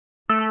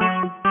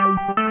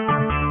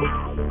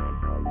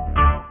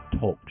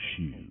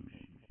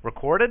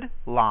Recorded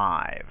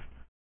live.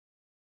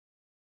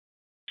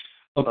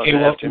 Okay,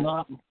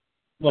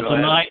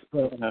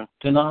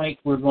 tonight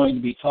we're going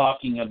to be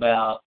talking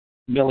about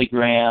Billy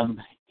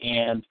Graham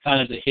and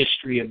kind of the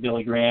history of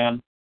Billy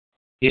Graham,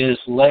 his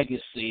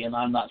legacy, and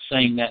I'm not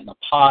saying that in a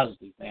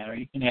positive manner.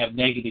 You can have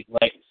negative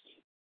legacy.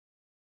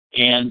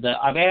 And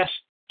I've asked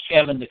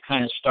Kevin to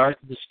kind of start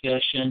the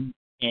discussion,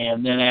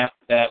 and then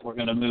after that we're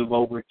going to move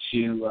over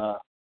to,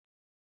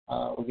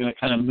 we're going to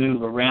kind of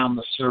move around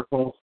the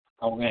circle.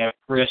 We're going to have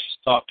Chris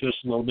talk to us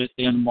a little bit,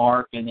 then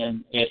Mark, and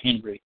then Ed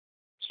Hendry.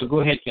 So go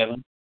ahead,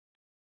 Kevin.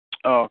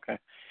 Oh, okay.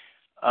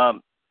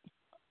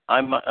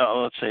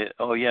 Let's see.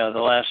 Oh, yeah, the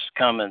last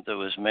comment that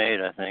was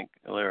made, I think,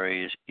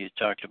 Larry, you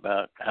talked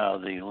about how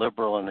the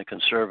liberal and the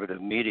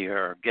conservative media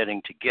are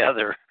getting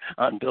together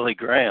on Billy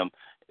Graham.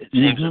 It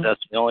seems that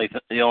that's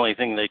the only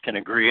thing they can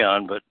agree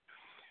on. But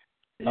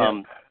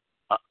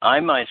I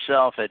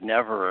myself had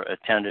never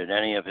attended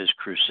any of his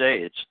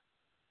crusades.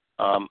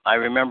 I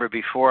remember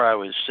before I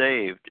was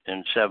saved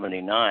in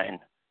 '79,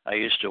 I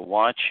used to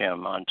watch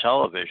him on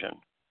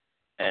television,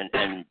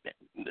 and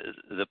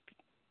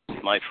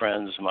my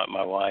friends,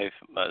 my wife,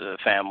 the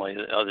family,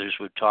 the others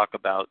would talk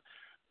about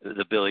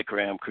the Billy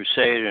Graham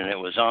crusade, and it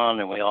was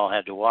on, and we all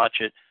had to watch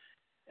it.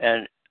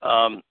 And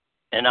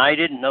I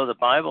didn't know the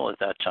Bible at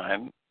that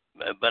time,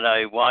 but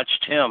I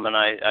watched him, and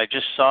I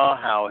just saw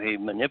how he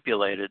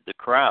manipulated the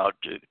crowd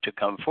to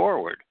come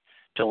forward,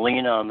 to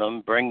lean on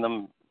them, bring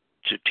them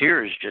to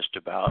tears just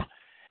about.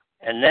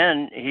 And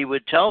then he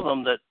would tell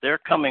them that their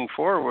coming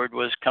forward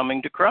was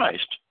coming to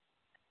Christ.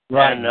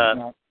 Right.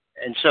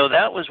 And so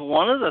that was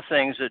one of the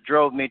things that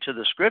drove me to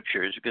the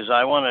scriptures, because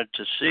I wanted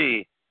to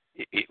see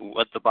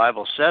what the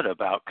Bible said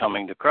about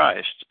coming to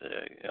Christ.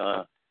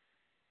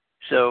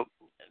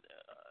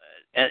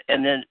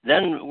 And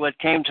then what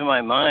came to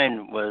my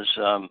mind was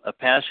a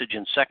passage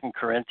in 2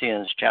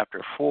 Corinthians chapter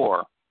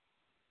 4,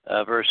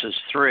 verses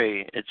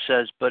 3. It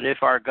says, "But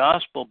if our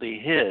gospel be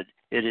hid,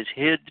 it is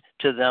hid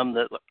to them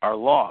that are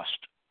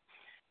lost."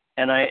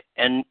 And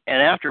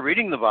after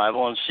reading the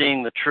Bible and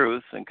seeing the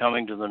truth and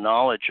coming to the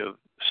knowledge of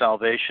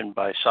salvation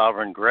by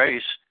sovereign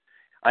grace,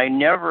 I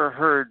never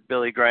heard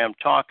Billy Graham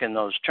talk in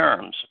those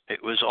terms.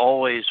 It was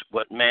always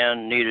what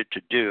man needed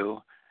to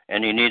do,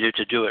 and he needed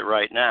to do it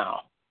right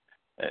now.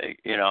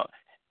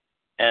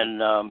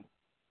 And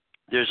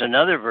there's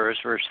another verse,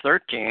 verse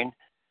 13.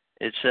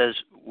 It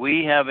says,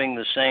 "We having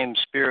the same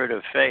spirit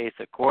of faith,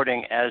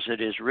 according as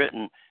it is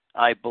written,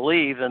 I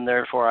believe, and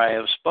therefore I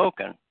have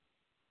spoken.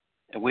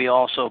 And we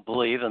also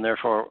believe, and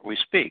therefore we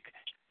speak."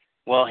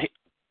 Well,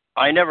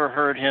 I never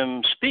heard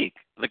him speak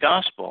the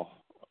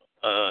gospel.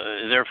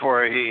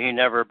 Therefore, he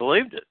never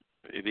believed it,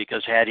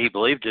 because had he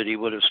believed it, he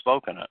would have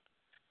spoken it.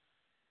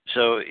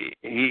 So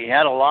he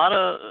had a lot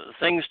of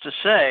things to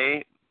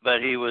say,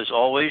 but he was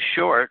always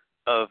short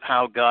of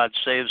how God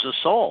saves a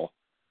soul.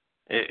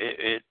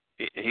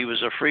 He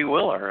was a free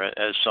willer,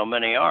 as so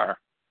many are.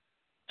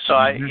 So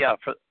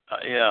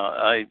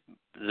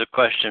the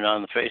question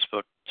on the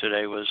Facebook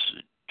today was,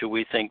 do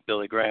we think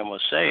Billy Graham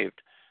was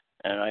saved?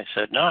 And I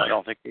said, no, I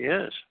don't think he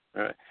is.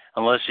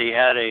 Unless he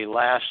had a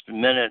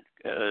last-minute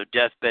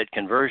deathbed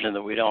conversion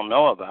that we don't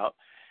know about.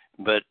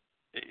 But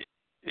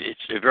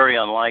it's very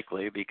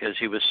unlikely, because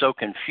he was so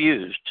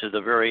confused to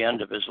the very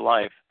end of his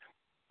life.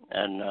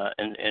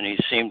 And he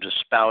seemed to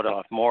spout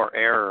off more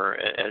error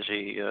as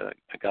he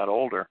got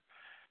older.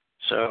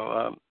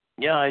 So,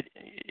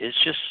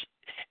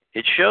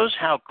 it shows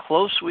how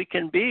close we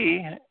can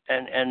be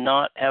and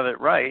not have it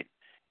right.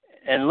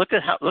 And look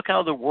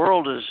how the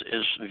world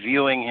is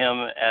viewing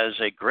him as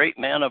a great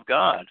man of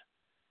God.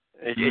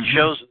 It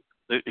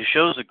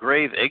shows a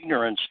grave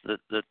ignorance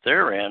that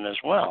they're in as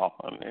well.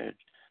 I mean,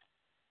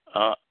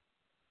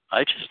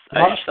 I just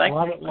think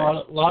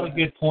a lot of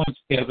good points,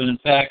 Kevin. In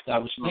fact, I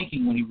was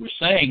thinking when you were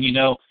saying,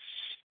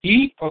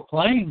 he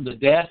proclaimed the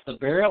death, the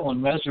burial,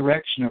 and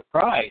resurrection of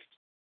Christ.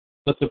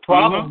 But the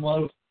problem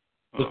was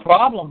the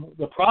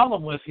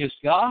problem with his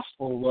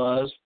gospel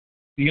was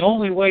the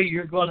only way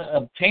you're going to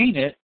obtain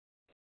it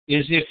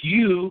is if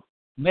you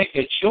make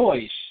a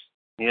choice.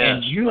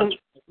 Yes.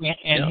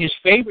 And his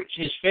favorites.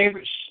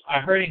 I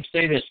heard him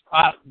say this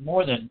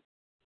more than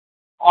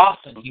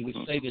often. He would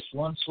say this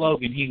one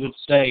slogan. He would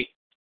say,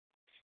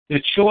 "The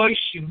choice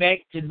you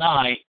make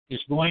tonight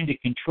is going to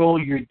control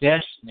your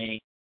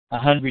destiny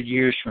 100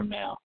 years from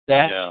now."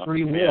 That's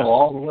free will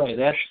all the way.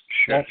 That's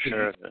sure.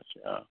 Chris,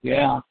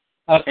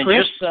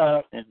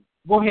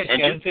 go ahead,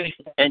 Kevin. Finish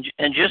that.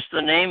 And just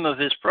the name of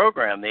his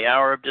program, The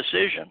Hour of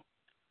Decision.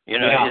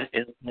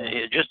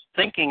 Just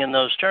thinking in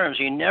those terms,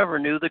 he never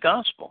knew the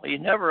gospel. He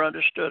never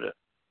understood it.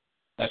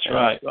 That's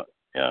right.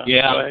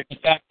 Yeah. In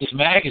fact, his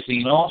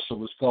magazine also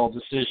was called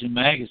Decision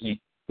Magazine.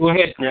 Go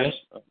ahead, Chris.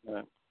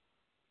 Yeah.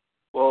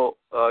 Well,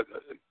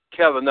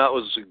 Kevin, that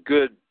was a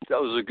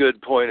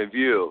good point of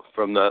view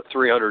from that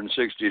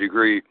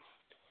 360-degree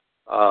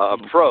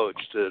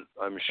approach that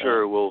I'm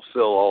sure will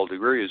fill all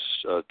degrees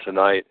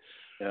tonight.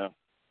 Yeah.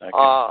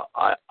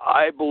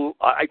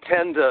 I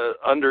tend to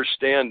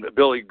understand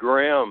Billy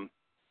Graham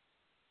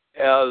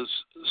as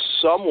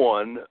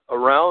someone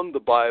around the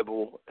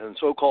Bible and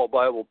so-called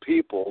Bible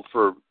people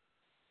for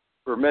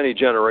many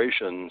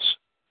generations,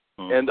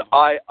 and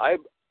I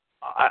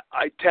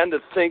tend to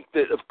think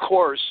that, of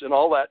course, in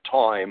all that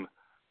time,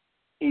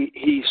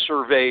 he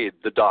surveyed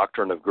the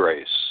doctrine of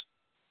grace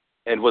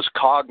and was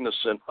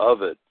cognizant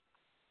of it.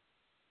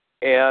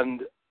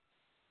 And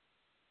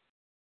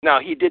now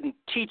he didn't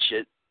teach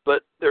it,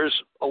 but there's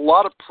a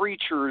lot of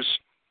preachers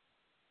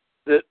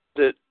that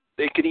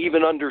they can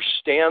even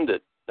understand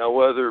it. Now,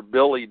 whether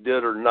Billy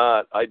did or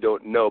not, I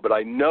don't know, but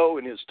I know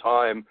in his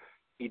time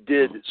he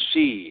did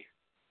see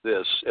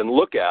this and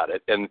look at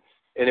it, and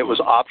it was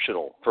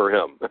optional for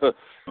him.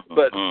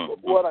 But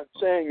what I'm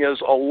saying is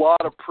a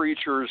lot of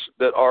preachers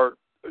that are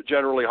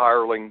generally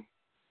hireling,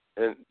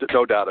 and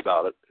no doubt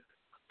about it,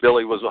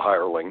 Billy was a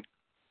hireling.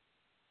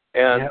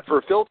 And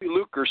for filthy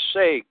lucre's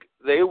sake,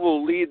 they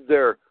will lead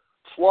their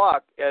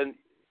flock, and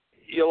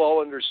you'll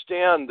all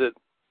understand that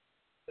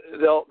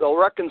they'll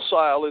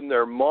reconcile in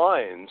their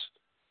minds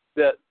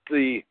that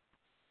the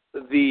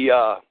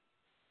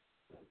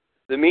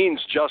means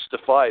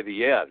justify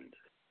the end.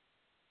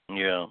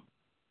 Yeah.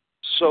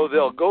 So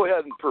they'll go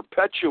ahead and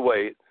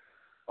perpetuate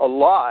a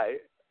lie,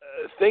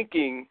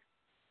 thinking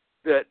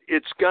that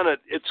it's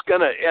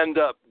gonna end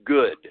up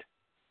good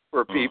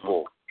for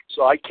people.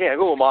 So I can't.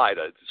 Who am I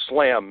to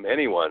slam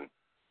anyone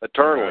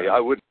eternally? I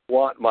wouldn't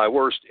want my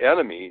worst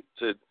enemy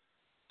to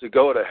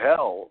go to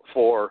hell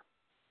for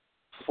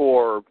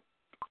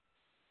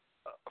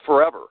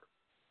forever.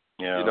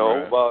 Yeah. You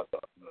know,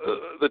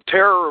 the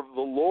terror of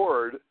the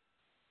Lord,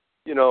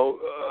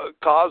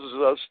 causes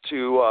us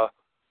to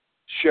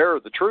share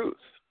the truth.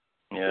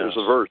 Yes. There's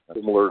a verse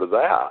similar to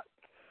that.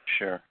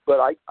 Sure. But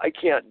I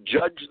can't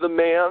judge the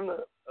man,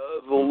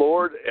 the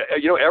Lord.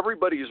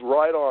 Everybody's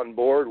right on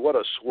board. What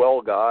a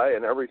swell guy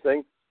and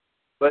everything.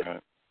 But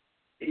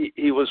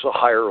he was a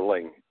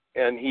hireling,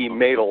 and he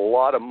made a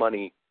lot of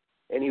money,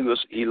 and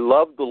he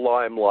loved the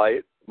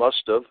limelight.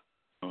 Must have.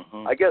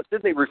 I guess,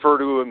 didn't they refer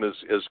to him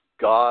as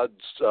God's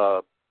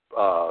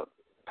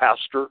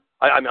pastor?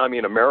 I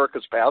mean,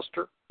 America's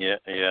pastor. Yeah.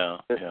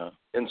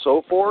 And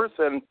so forth,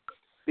 and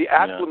the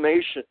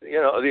acclamation,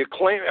 the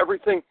acclaim,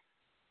 everything.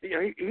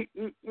 He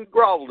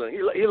groveled in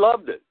it. He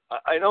loved it.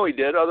 I know he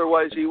did.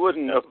 Otherwise, he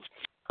wouldn't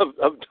have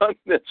done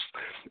this.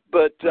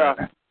 But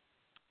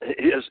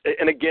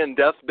and again,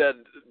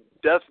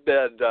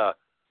 deathbed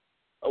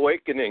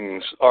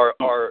awakenings are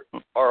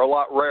a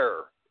lot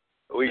rarer.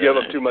 We give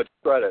them too much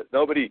credit.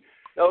 Nobody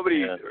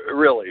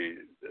really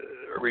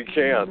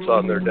recants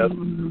on their death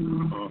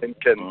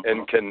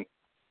and can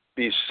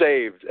be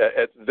saved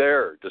at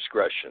their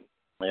discretion.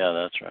 Yeah,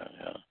 that's right.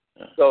 Yeah.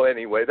 So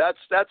anyway, that's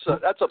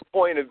a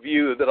point of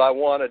view that I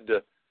wanted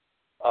to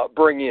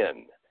bring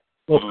in.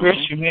 Well, Chris,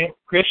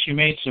 you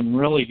made some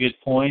really good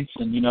points,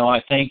 and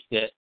I think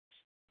that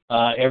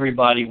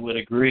everybody would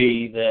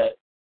agree that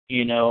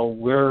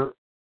we're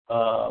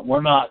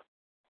not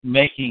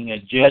making a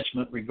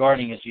judgment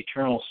regarding his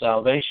eternal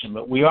salvation,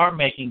 but we are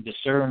making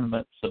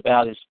discernments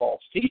about his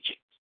false teachings.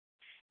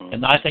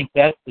 And I think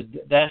that's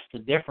the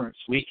difference.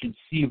 We can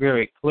see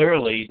very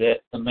clearly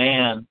that the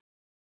man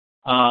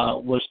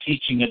was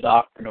teaching a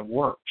doctrine of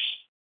works,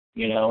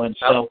 and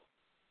so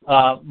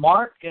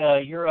Mark,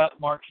 you're up.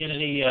 Mark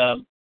Kennedy,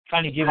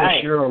 kind of give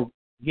us your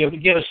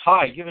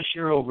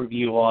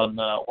overview on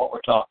what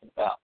we're talking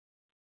about.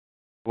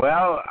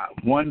 Well,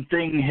 one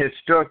thing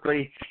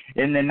historically,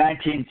 in the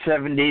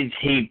 1970s,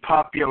 he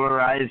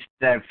popularized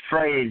the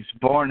phrase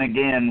 "born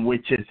again,"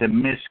 which is a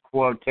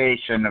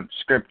misquotation of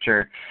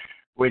Scripture,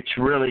 which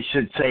really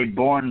should say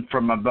 "born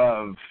from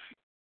above."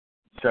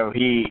 So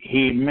he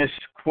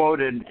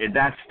misquoted.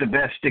 That's the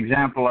best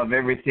example of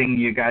everything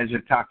you guys are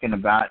talking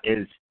about.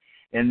 Is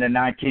in the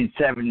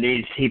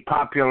 1970s, he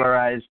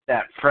popularized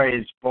that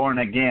phrase "born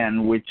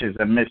again," which is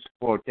a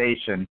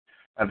misquotation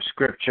of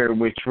Scripture,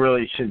 which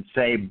really should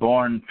say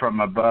 "born from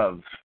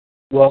above."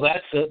 Well,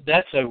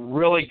 that's a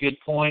really good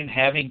point.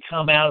 Having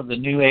come out of the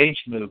New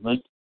Age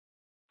movement,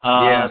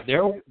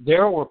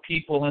 there were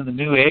people in the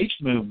New Age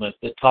movement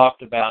that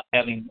talked about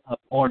having a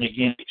born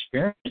again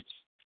experience.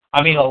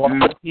 I mean, a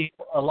lot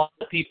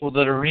of people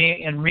that are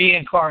in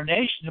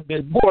reincarnation have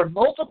been born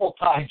multiple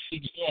times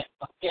again.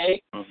 Okay,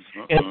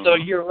 and so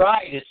you're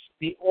right. It's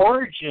the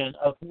origin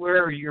of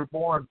where you're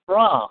born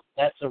from.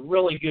 That's a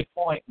really good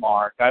point,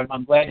 Mark.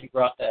 I'm glad you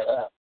brought that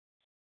up.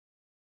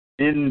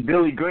 In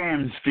Billy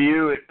Graham's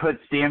view, it puts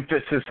the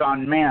emphasis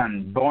on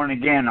men. Born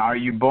again, are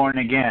you born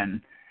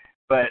again?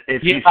 But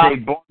if you say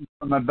born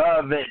from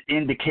above, it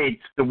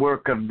indicates the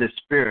work of the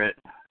Spirit.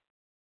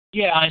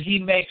 Yeah, and he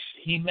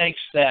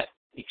makes that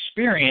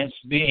experience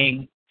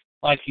being,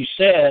 like you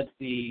said,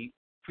 the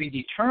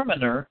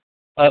predeterminer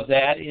of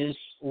that is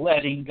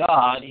letting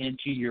God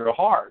into your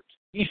heart.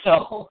 It's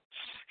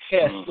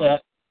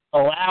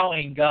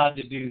allowing God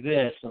to do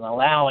this and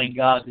allowing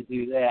God to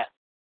do that.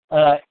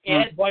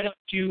 Ed, why don't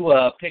you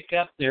pick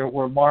up there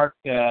where Mark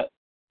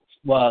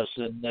was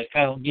and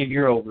kind of give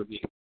your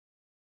overview?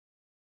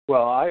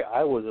 Well,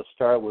 I was to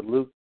start with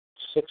Luke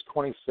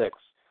 6:26.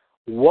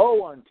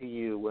 Woe unto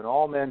you when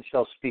all men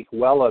shall speak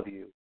well of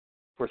you,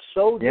 for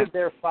so did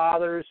their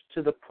fathers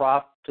to the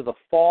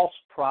false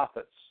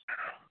prophets.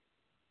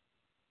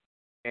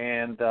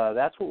 And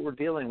that's what we're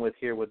dealing with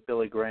here with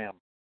Billy Graham.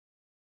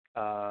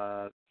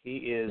 He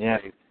is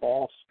a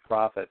false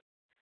prophet.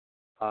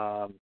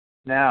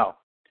 Now,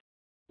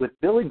 with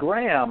Billy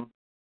Graham,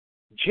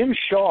 Jim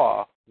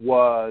Shaw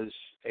was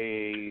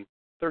a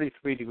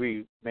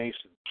 33-degree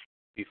Mason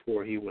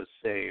before he was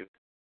saved.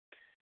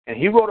 And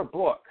he wrote a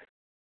book.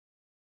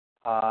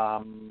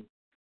 I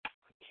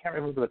can't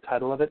remember the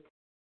title of it.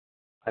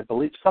 I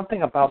believe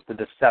something about the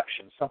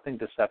deception.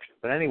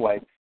 But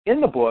anyway,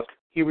 in the book,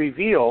 he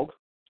revealed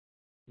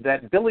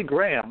that Billy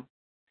Graham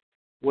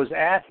was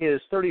at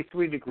his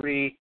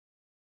 33-degree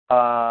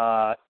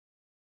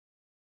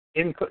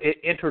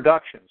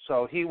introduction.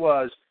 So he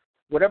was,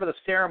 whatever the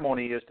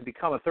ceremony is, to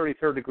become a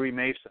 33rd-degree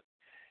Mason.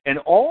 And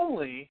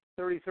only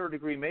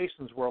 33rd-degree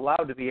Masons were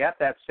allowed to be at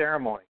that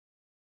ceremony.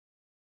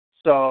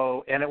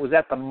 So, and it was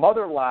at the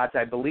Mother Lodge,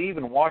 I believe,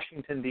 in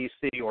Washington,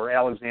 D.C., or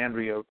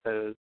Alexandria,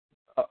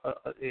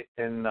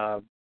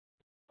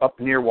 up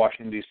near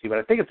Washington, D.C., but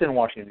I think it's in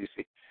Washington,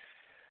 D.C.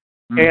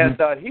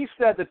 Mm-hmm. And he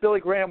said that Billy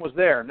Graham was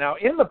there. Now,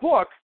 in the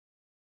book,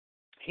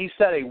 he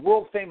said a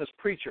world-famous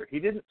preacher. He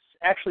didn't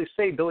actually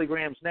say Billy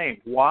Graham's name.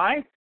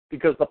 Why?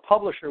 Because the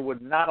publisher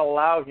would not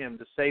allow him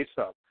to say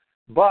so.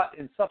 But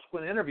in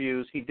subsequent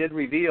interviews, he did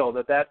reveal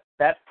that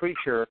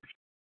preacher,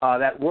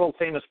 that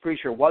world-famous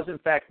preacher, was in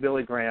fact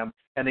Billy Graham,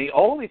 and the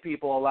only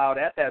people allowed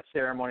at that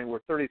ceremony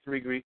were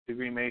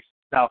 33-degree Masons.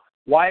 Now,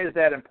 why is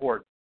that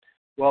important?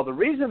 Well, the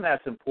reason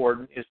that's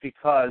important is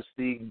because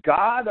the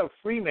god of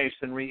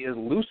Freemasonry is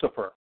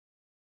Lucifer.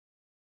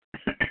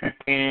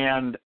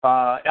 And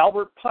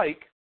Albert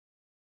Pike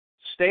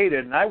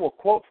stated, and I will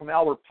quote from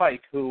Albert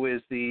Pike, who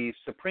is the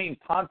supreme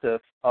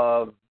pontiff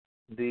of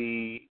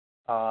the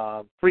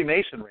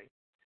Freemasonry,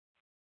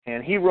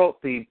 and he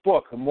wrote the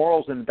book,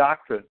 Morals and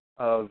Doctrine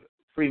of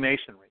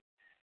Freemasonry,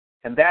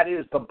 and that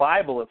is the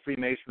Bible of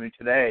Freemasonry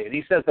today. And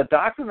he says, the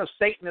doctrine of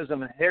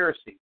Satanism and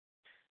heresy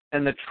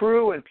and the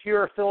true and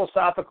pure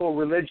philosophical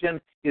religion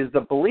is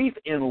the belief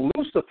in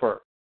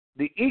Lucifer,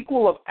 the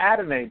equal of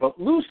Adonai, but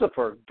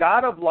Lucifer,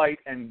 God of light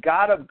and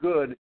God of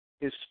good,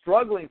 is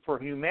struggling for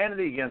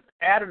humanity against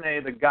Adonai,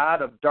 the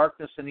God of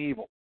darkness and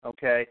evil.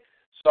 Okay?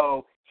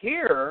 So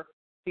here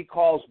he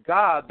calls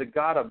God the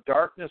God of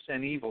darkness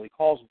and evil. He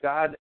calls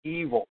God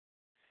evil.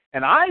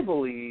 And I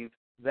believe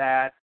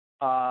that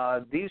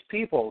these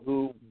people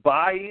who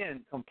buy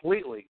in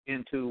completely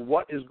into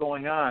what is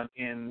going on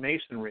in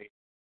Masonry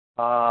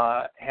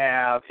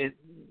have,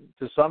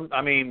 to some,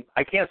 I mean,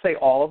 I can't say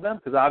all of them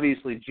because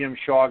obviously Jim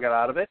Shaw got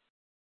out of it,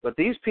 but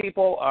these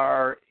people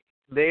are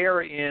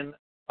in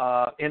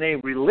a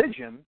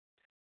religion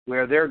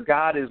where their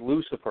God is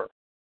Lucifer.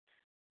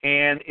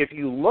 And if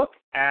you look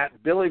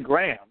at Billy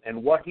Graham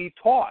and what he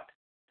taught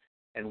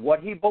and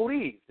what he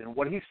believed and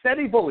what he said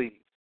he believed,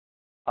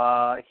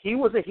 he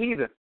was a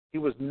heathen. He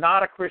was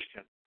not a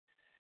Christian.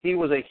 He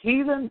was a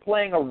heathen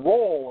playing a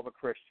role of a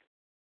Christian.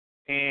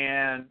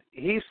 And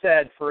he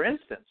said, for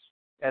instance,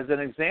 as an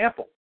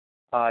example,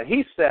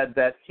 he said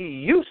that he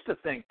used to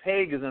think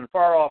pagans in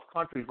far-off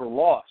countries were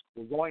lost,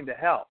 were going to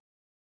hell.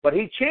 But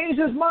he changed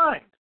his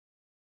mind.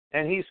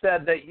 And he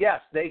said that,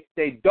 yes,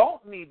 they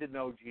don't need to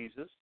know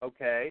Jesus,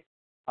 okay?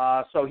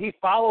 So he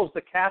follows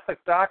the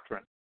Catholic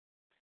doctrine.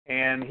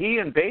 And he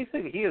has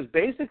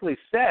basically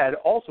said,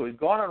 also, he's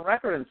gone on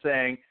record in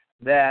saying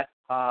that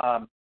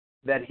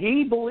that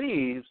he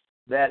believes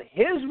that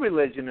his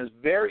religion is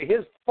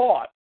his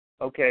thought,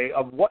 okay,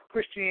 of what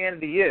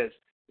Christianity is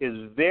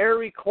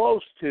very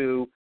close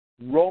to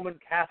Roman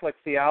Catholic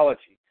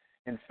theology.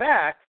 In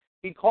fact,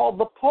 he called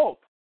the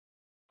Pope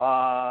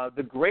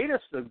the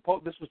greatest,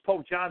 this was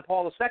Pope John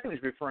Paul II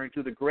he's referring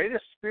to, the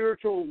greatest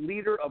spiritual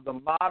leader of the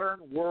modern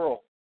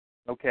world,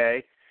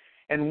 okay?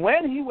 And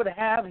when he would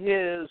have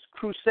his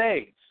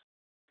crusades,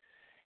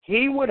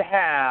 he would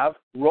have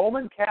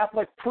Roman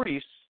Catholic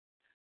priests,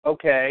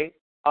 okay,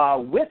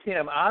 with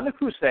him on the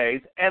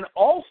crusades, and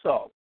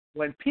also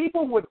when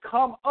people would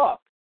come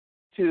up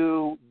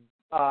to,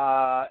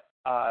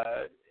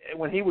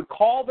 when he would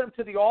call them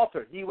to the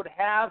altar, he would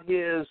have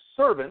his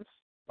servants,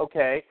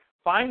 okay,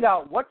 find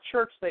out what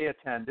church they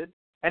attended,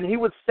 and he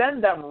would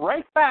send them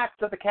right back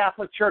to the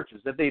Catholic churches.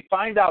 If they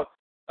find out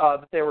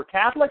that they were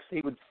Catholics,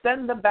 he would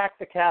send them back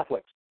to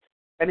Catholics.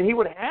 And he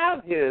would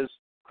have his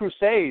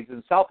crusades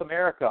in South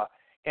America,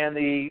 and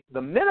the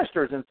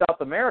ministers in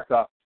South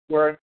America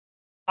were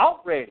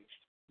outraged.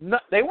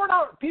 Ministers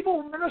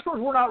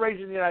weren't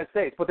outraged in the United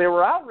States, but they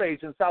were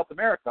outraged in South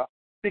America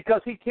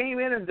because he came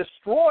in and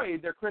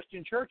destroyed their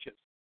Christian churches,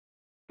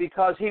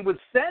 because he would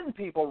send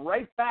people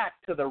right back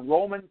to the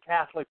Roman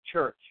Catholic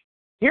Church.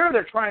 Here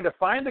they're trying to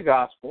find the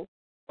gospel,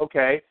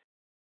 okay?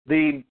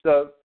 The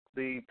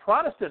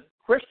Protestant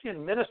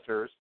Christian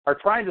ministers are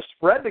trying to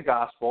spread the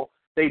gospel.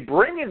 They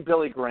bring in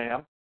Billy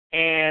Graham,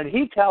 and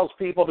he tells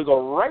people to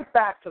go right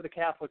back to the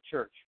Catholic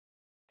Church,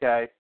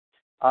 okay?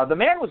 The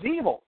man was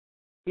evil.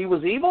 He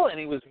was evil, and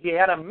he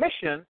had a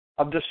mission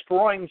of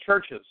destroying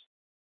churches.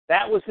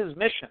 That was his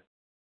mission.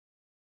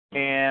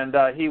 And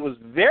he was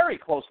very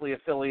closely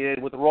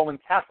affiliated with the Roman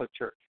Catholic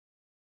Church.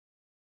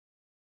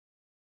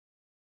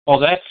 Well,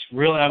 that's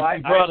really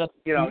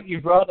you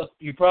brought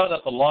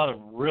up a lot of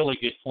really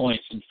good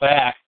points. In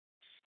fact,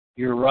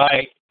 you're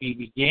right.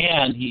 He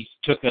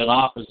took an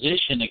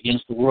opposition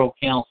against the World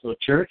Council of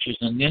Churches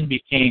and then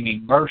became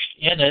immersed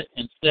in it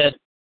and said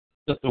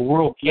that the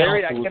World Council...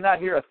 Larry, I cannot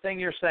hear a thing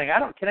you're saying.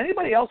 Can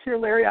anybody else hear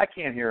Larry? I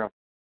can't hear him.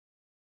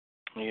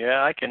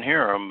 Yeah, I can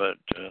hear him, but...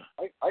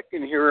 I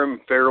can hear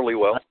him fairly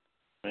well.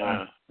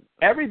 Yeah.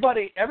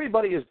 Everybody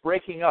is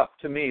breaking up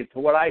to me. To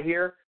what I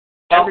hear,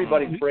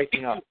 everybody's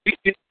breaking up.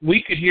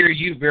 We could hear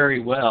you very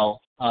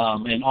well,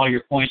 and all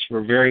your points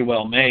were very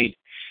well made.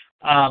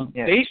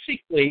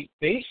 Basically,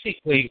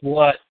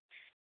 what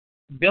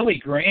Billy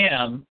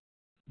Graham,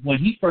 when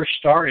he first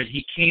started,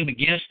 he came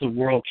against the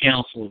World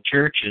Council of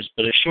Churches,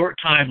 but a short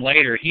time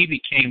later, he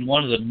became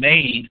one of the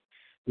main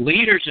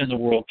leaders in the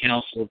World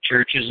Council of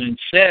Churches and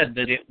said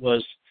that it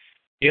was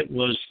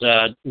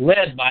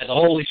led by the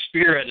Holy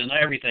Spirit and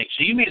everything.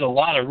 So you made a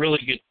lot of really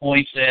good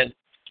points, Ed,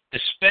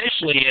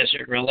 especially as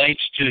it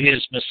relates to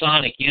his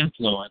Masonic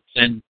influence.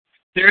 And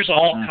there's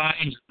all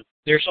kinds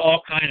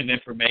of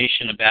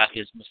information about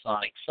his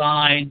Masonic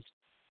signs.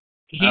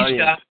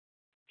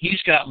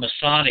 He's got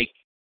Masonic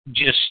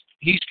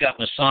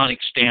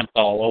stamped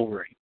all over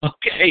him.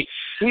 Okay.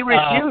 He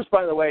refused,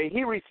 by the way,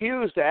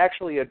 to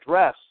actually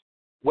address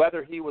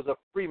whether he was a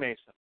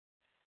Freemason.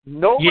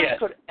 Nobody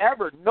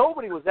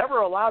was ever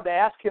allowed to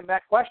ask him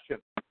that question.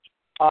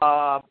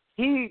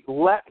 He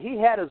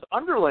had his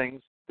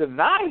underlings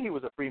deny he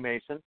was a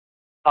Freemason,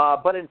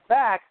 but in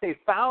fact, they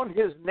found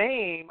his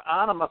name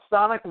on a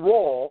Masonic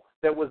roll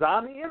that was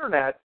on the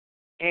internet,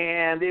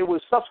 and it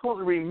was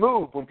subsequently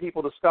removed when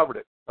people discovered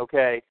it.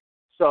 Okay,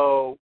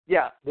 so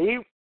yeah, he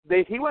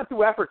went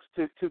through efforts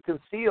to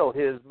conceal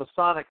his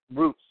Masonic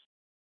roots.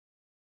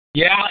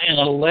 Yeah, and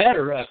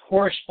a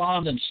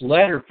correspondence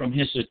letter from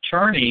his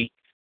attorney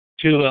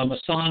to a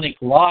Masonic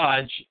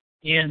lodge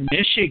in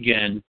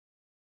Michigan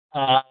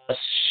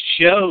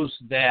shows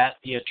that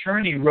the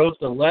attorney wrote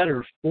the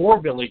letter for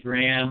Billy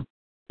Graham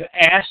to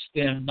ask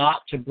them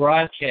not to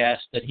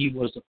broadcast that he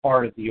was a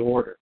part of the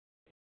order.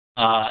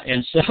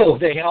 And so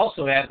they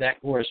also have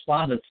that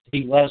correspondence.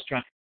 He was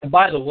trying. And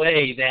by the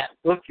way, that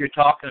book you're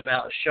talking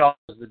about, Shaw,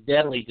 is The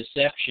Deadly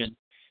Deception,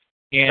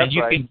 and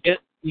you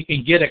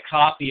can get a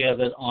copy of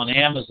it on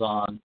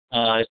Amazon.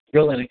 It's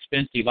real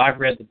inexpensive. I've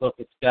read the book.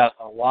 It's got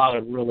a lot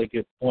of really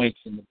good points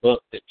in the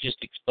book that just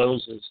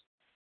exposes,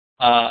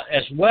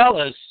 as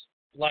well as,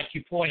 like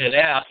you pointed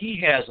out, he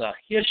has a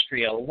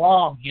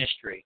long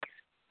history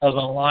of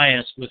an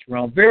alliance with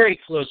Rome. Very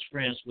close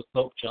friends with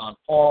Pope John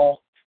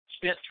Paul.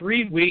 Spent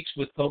 3 weeks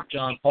with Pope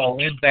John Paul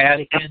in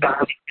Vatican,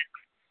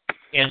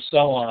 and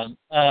so on.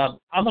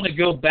 I'm going to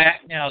go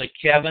back now to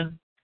Kevin.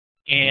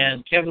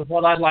 And Kevin,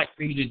 what I'd like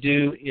for you to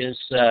do is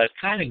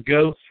kind of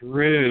go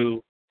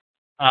through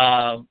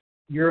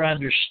your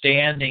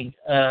understanding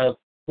of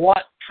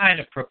what kind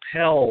of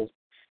propelled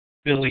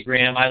Billy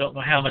Graham. I don't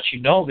know how much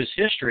you know of his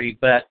history,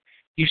 but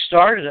he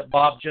started at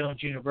Bob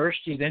Jones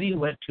University, then he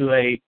went to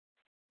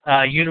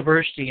a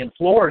university in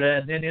Florida,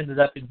 and then ended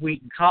up in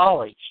Wheaton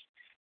College.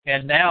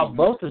 And now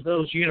both of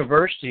those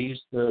universities,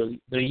 the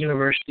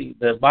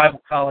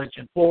Bible College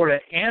in Florida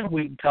and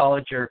Wheaton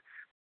College, are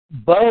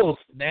both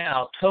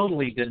now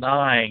totally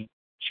denying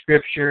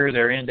Scripture.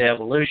 They're into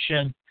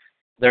evolution.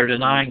 They're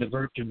denying the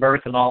virgin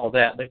birth and all of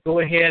that. But go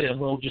ahead, and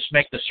we'll just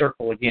make the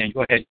circle again.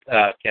 Go ahead,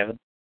 Kevin.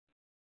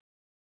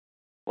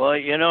 Well,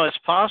 it's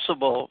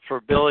possible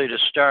for Billy to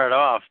start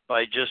off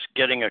by just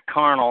getting a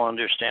carnal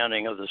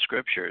understanding of the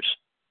Scriptures.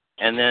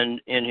 And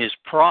then in his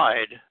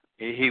pride,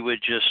 he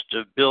would just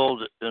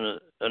build an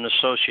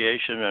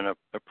association and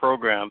a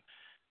program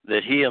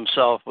that he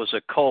himself was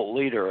a cult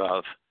leader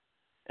of.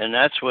 And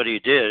that's what he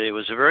did. It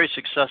was a very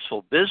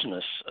successful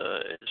business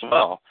as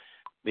well,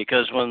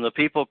 because when the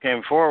people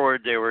came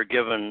forward, they were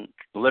given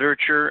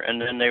literature,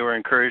 and then they were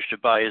encouraged to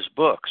buy his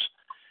books.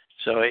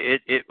 So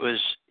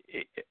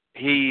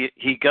he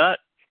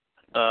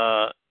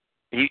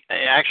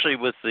actually,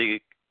 with the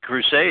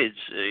Crusades,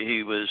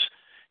 he was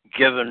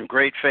given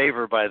great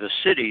favor by the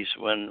cities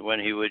when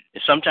he would.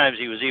 Sometimes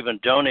he was even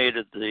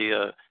donated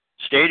the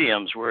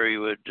stadiums where he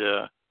would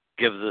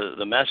give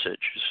the message.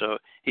 So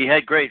he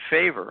had great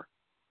favor.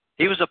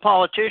 He was a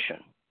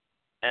politician,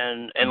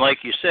 and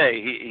like you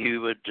say, he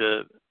would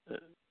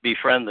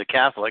befriend the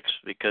Catholics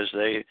because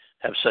they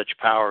have such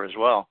power as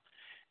well.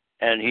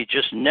 And he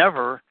just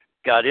never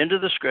got into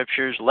the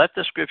Scriptures, let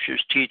the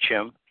Scriptures teach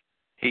him.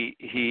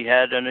 He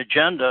had an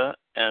agenda,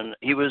 and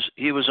he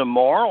was a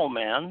moral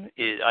man.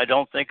 I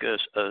don't think a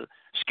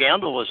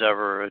scandal was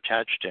ever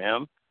attached to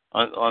him,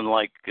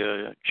 unlike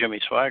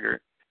Jimmy Swaggart.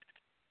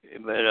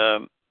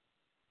 But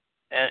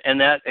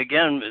and that,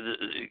 again,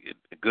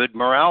 good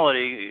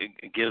morality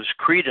gives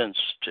credence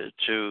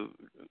to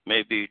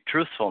maybe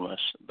truthfulness.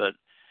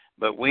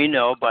 But we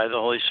know by the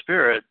Holy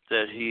Spirit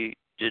that he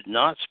did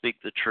not speak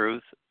the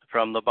truth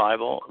from the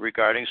Bible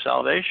regarding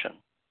salvation.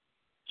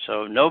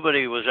 So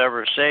nobody was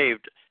ever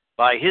saved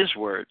by his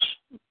words.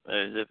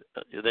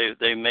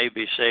 They may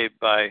be saved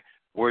by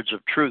words of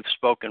truth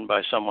spoken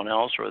by someone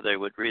else, or they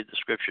would read the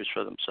scriptures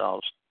for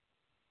themselves.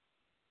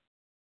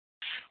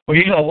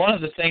 Well, one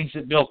of the things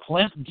that Bill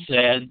Clinton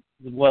said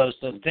was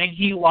the thing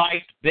he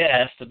liked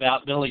best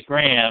about Billy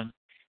Graham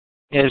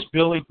is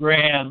Billy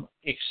Graham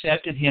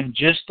accepted him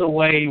just the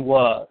way he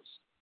was.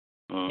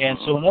 Mm-hmm. And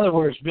so, in other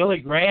words, Billy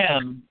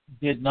Graham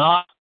did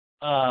not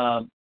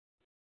ever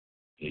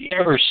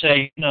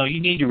say, you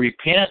need to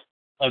repent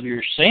of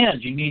your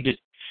sins. You need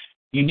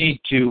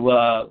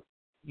to,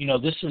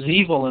 this is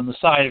evil in the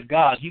sight of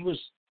God. He was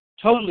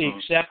totally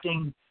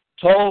accepting,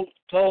 told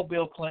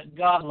Bill Clinton,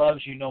 God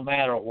loves you no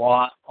matter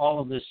what, all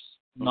of this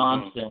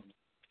nonsense.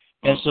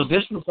 And so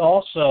this was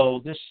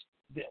also this.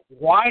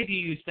 Why do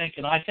you think?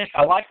 And I think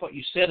I like what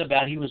you said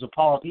about he was a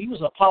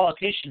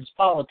politician's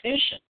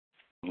politician,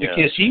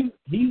 because he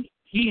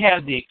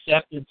had the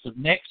acceptance of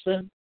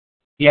Nixon,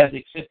 he had the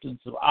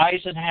acceptance of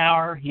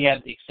Eisenhower, he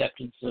had the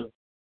acceptance of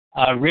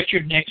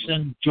Richard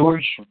Nixon,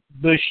 George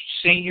Bush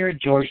Sr.,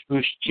 George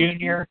Bush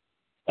Jr.,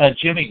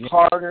 Jimmy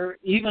Carter,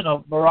 even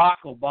Barack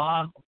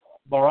Obama,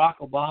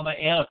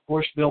 and of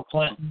course Bill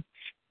Clinton,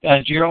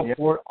 Gerald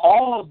Ford.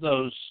 All of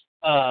those,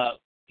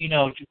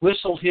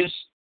 whistled his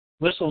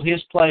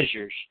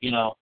pleasures,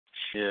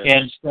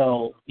 And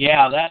so,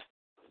 that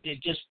it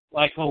just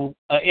like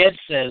Ed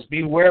says,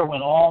 beware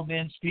when all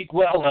men speak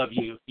well of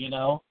you,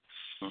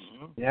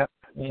 Mm-hmm. Yep.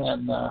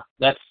 And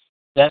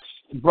that's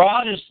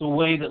broad is the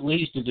way that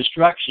leads to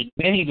destruction.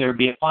 Many there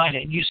be find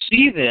it. And you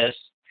see this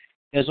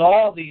as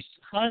all these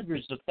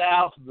hundreds of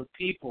thousands of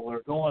people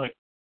are going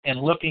and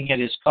looking at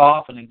his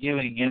coffin and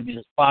giving him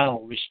his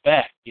final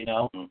respect.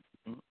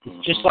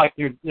 It's just like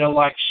they're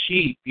like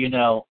sheep.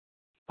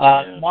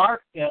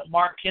 Mark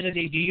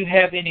Kennedy, do you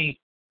have any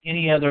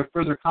other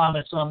further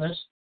comments on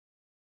this?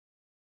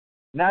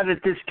 Not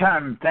at this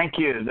time. Thank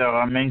you, though.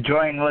 I'm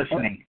enjoying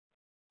listening.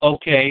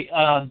 Okay.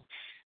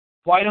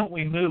 Why don't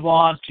we move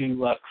on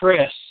to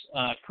Chris?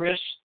 Chris,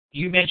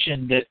 you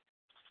mentioned that,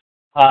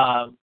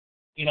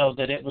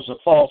 that it was a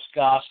false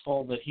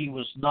gospel, that he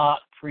was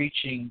not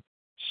preaching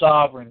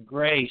sovereign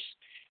grace.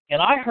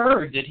 And I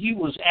heard that he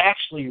was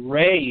actually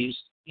raised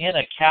in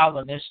a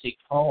Calvinistic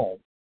home,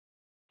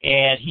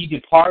 and he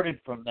departed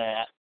from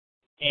that,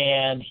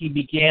 and he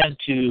began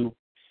to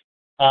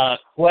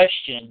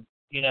question,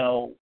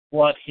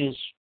 what his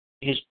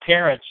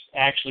parents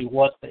actually,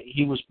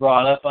 he was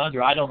brought up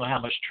under. I don't know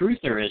how much truth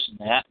there is in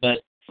that,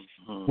 but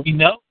we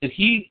know that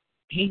he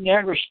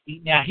never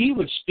speak. Now, he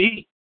would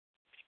speak.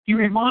 He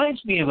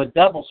reminds me of a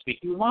double speak.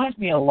 He reminds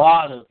me a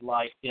lot of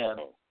like,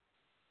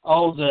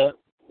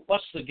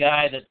 what's the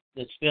guy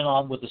that's been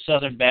on with the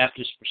Southern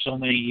Baptists for so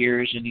many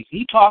years, and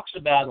he talks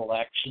about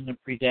election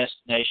and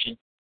predestination.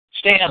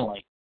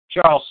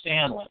 Charles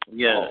Stanley.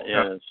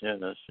 Yes.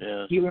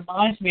 He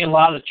reminds me a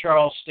lot of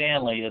Charles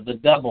Stanley, of the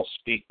double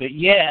speak, but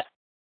yet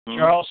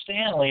Charles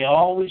Stanley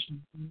always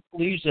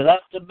leaves it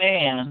up to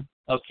man.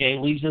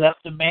 Leaves it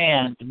up to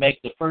man to make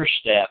the first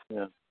step.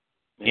 Yeah.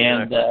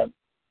 Exactly.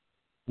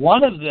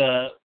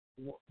 And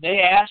they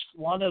asked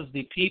one of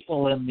the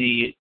people in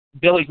the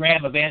Billy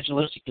Graham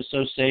Evangelistic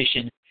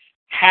Association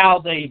how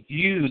they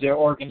view their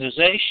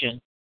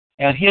organization,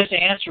 and his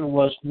answer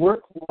was,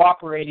 we're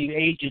cooperating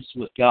agents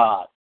with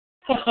God.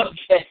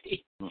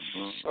 Okay.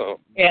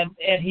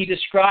 And he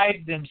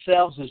described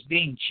themselves as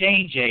being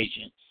change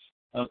agents.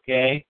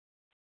 Okay.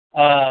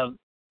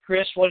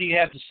 Chris, what do you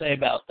have to say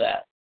about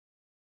that?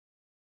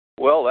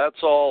 Well,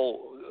 that's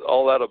all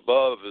that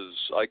above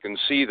is, I can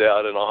see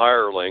that in a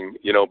hireling,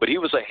 but he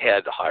was a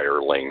head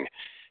hireling,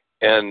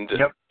 and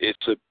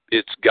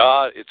it's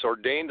God, it's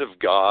ordained of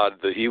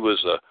God that he was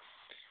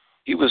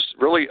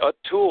really a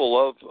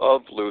tool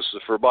of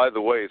Lucifer. By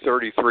the way,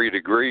 33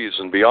 degrees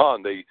and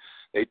beyond, they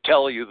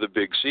tell you the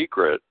big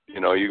secret.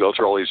 You go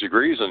through all these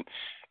degrees, and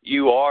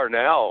you are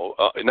now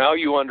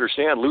you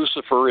understand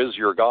Lucifer is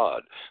your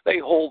God. They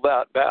hold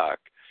that back.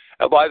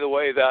 And by the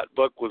way, that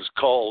book was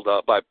called,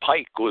 by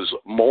Pike, was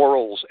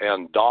Morals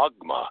and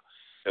Dogma,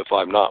 if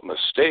I'm not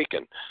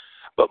mistaken.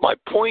 But my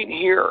point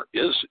here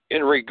is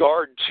in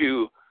regard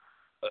to,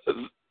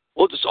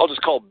 I'll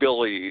just call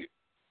Billy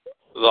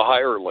the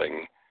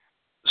hireling,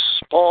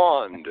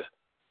 spawned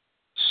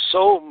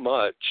so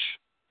much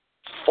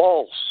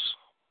false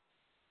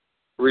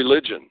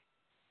religion,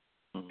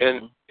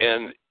 and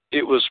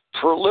it was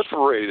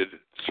proliferated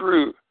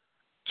through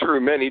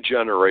many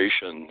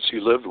generations. He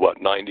lived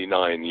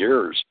 99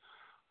 years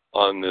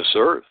on this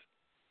earth,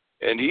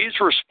 and he's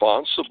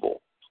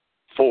responsible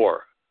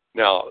for.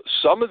 Now,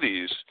 some of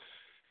these,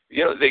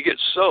 they get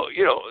so,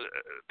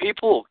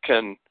 people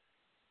can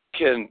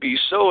be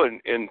so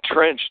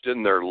entrenched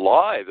in their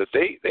lie that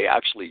they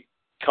actually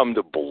come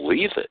to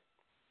believe it.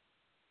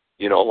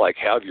 Like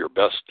have your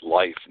best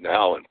life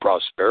now and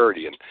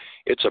prosperity, and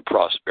it's a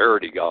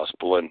prosperity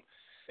gospel and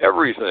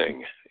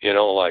everything,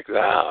 like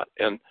that.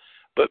 And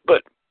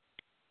but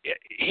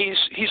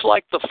he's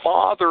like the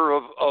father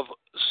of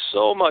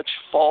so much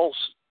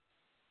false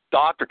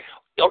doctrine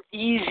or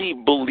easy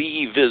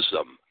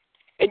believism.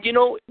 And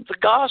the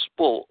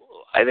gospel,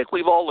 I think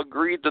we've all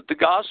agreed that the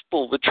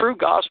gospel, the true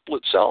gospel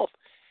itself,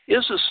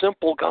 is a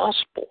simple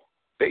gospel,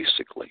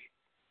 basically.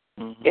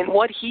 Mm-hmm. And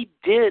what he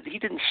did, he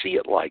didn't see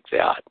it like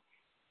that.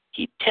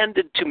 He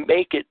tended to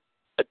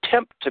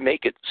attempt to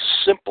make it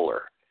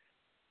simpler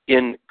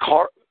in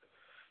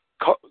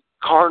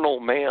carnal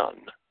man,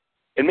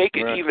 and make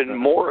it even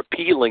more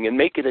appealing, and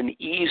make it an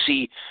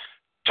easy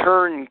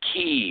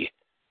turnkey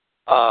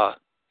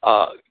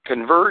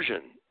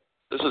conversion.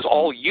 This is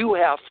all you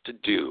have to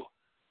do.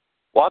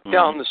 Walk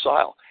down this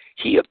aisle.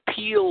 He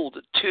appealed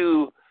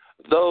to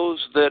those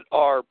that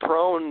are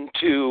prone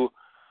to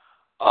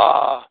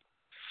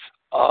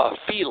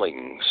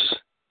feelings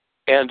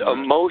and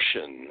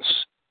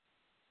emotions,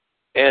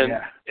 and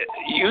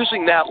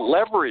using that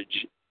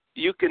leverage,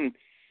 you can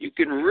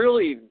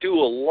really do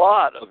a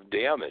lot of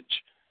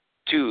damage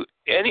to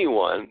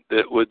anyone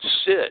that would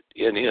sit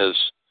in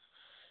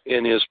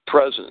his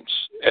presence.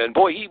 And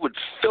boy, he would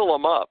fill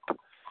them up,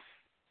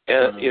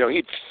 and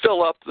he'd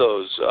fill up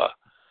those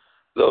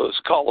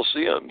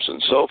coliseums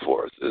and so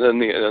forth, and then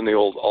the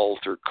old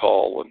altar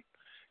call, and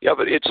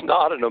but it's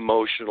not an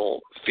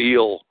emotional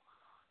feel.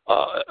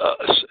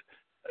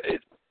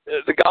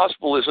 The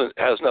gospel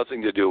has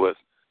nothing to do with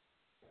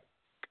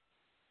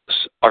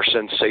our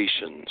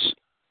sensations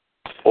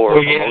or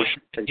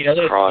emotions. The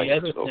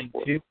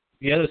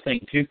other thing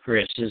too,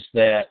 Chris, is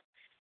that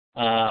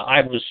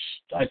I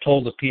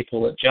told the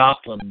people at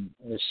Joplin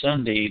this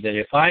Sunday that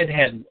if I'd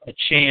had a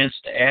chance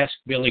to ask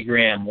Billy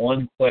Graham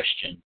one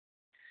question,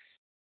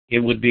 it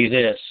would be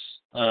this.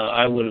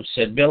 I would have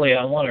said, Billy,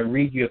 I want to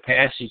read you a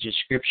passage of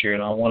Scripture,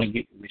 and I want to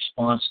get your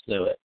response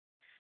to it.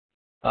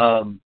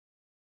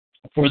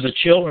 For the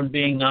children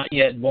being not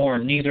yet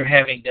born, neither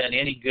having done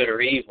any good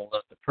or evil,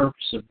 that the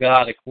purpose of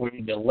God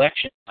according to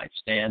election might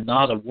stand,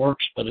 not of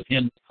works, but of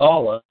him that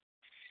calleth.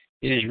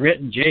 It is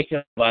written,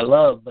 Jacob I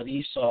love, but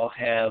Esau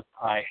have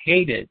I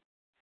hated.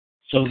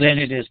 So then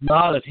it is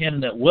not of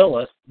him that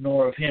willeth,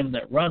 nor of him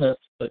that runneth,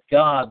 but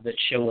God that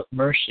showeth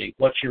mercy.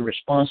 What's your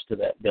response to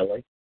that,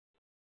 Billy?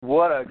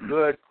 What a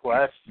good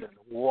question.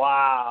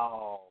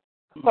 Wow.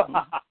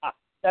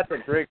 That's a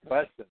great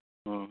question.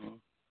 Mm-hmm.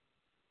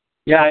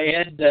 Yeah,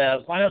 Ed,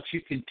 why don't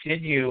you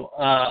continue?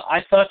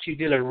 I thought you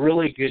did a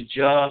really good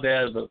job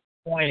of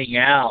pointing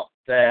out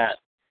that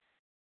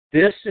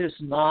this is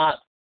not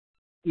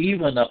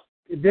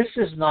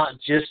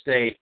just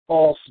a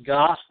false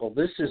gospel.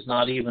 This is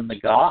not even the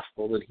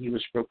gospel that he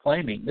was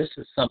proclaiming. This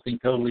is something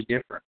totally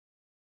different.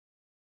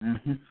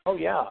 Mm-hmm. Oh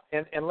yeah,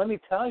 and let me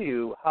tell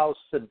you how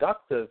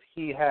seductive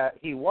he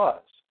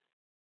was.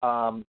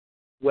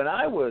 When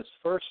I was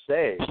first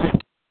saved,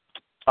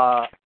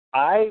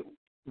 I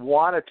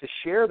wanted to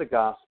share the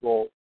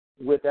gospel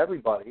with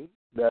everybody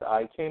that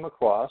I came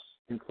across,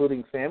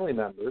 including family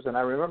members. And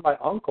I remember my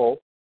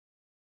uncle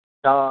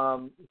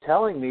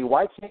telling me,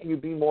 "Why can't you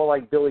be more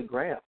like Billy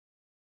Graham?"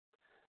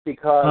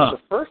 Because the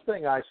first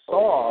thing I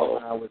saw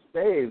when I was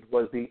saved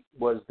was the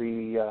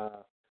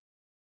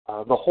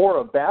whore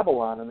of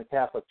Babylon in the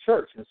Catholic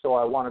Church, and so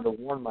I wanted to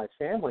warn my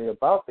family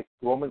about the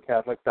Roman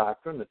Catholic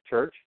doctrine, the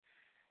Church.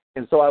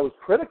 And so I was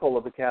critical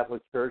of the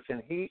Catholic Church,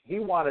 and he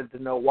wanted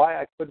to know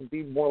why I couldn't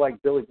be more like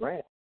Billy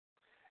Graham.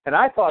 And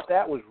I thought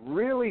that was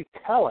really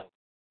telling,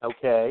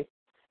 okay?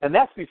 And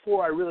that's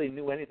before I really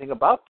knew anything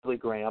about Billy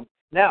Graham.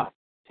 Now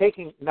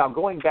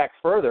going back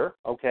further,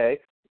 okay,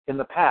 in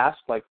the past,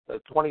 like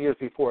 20 years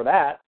before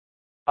that,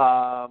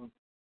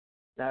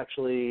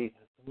 actually, I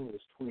think it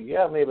was 20,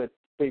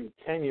 maybe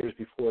 10 years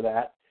before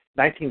that,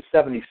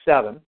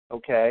 1977,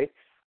 okay,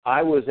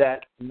 I was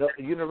at the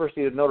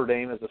University of Notre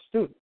Dame as a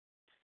student.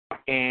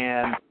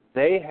 And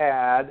they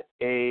had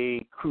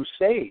a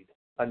crusade,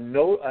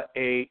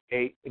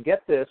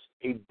 get this,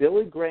 a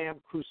Billy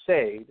Graham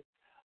crusade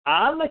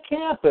on the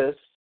campus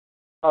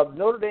of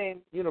Notre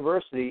Dame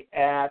University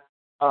at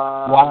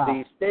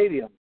the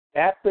stadium.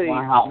 At the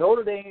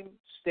Notre Dame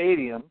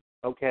Stadium,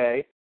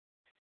 okay,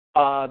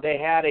 they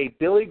had a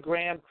Billy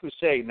Graham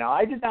crusade. Now,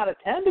 I did not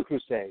attend a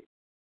crusade,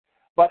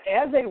 but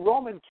as a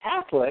Roman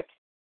Catholic,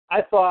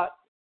 I thought,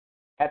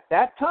 at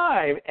that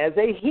time, as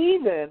a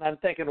heathen, I'm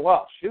thinking,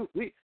 well, shoot,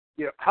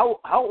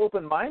 how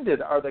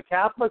open-minded are the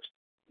Catholics?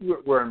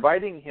 We're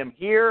inviting him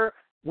here.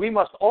 We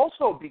must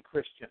also be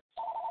Christians.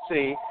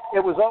 See, it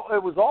was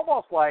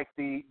almost like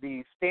the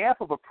stamp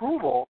of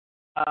approval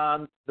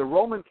on the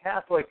Roman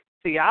Catholic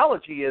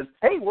theology is,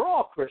 hey, we're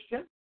all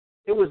Christian.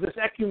 It was this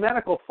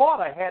ecumenical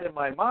thought I had in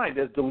my mind,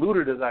 as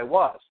deluded as I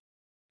was.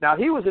 Now,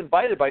 he was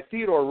invited by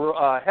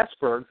Theodore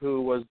Hesburgh,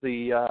 who was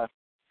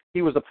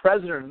he was the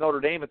president of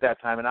Notre Dame at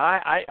that time, and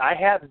I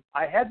had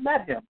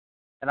met him,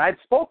 and I'd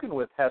spoken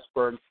with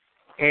Hesburgh,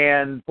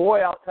 and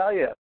boy, I'll tell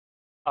you,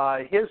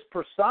 his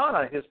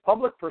persona, his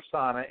public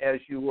persona,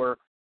 as you were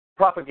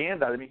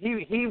propaganda. I mean,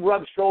 he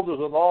rubbed shoulders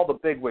with all the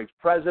bigwigs,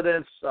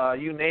 presidents,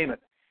 you name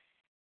it.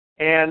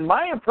 And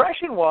my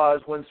impression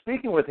was, when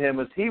speaking with him,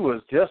 is he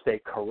was just a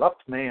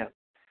corrupt man.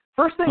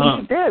 First thing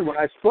he did when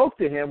I spoke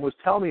to him was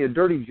tell me a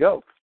dirty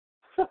joke.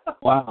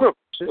 Wow.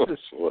 This is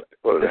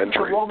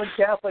the Roman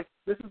Catholic.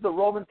 This is the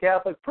Roman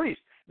Catholic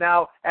priest.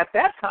 Now, at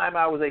that time,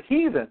 I was a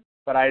heathen,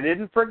 but I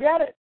didn't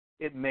forget it.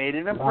 It made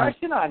an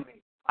impression on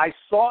me. I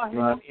saw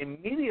him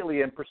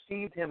immediately and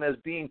perceived him as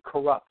being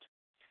corrupt.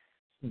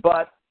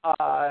 But,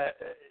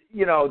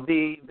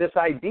 this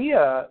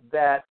idea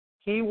that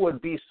he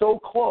would be so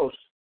close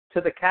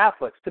to the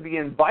Catholics, to be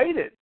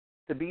invited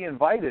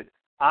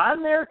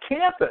on their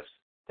campus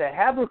to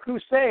have a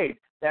crusade,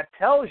 that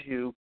tells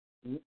you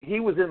he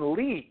was in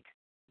league.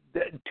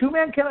 Two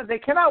men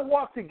cannot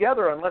walk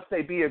together unless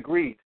they be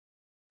agreed.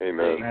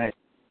 Amen. Right.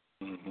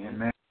 Mm-hmm.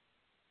 Amen.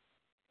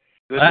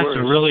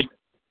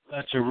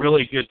 That's a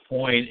really good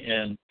point.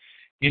 And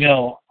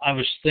I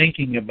was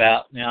thinking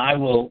about, now I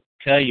will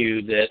tell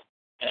you that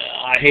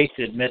I hate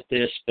to admit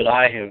this, but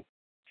I have,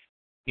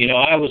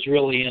 I was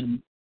really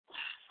in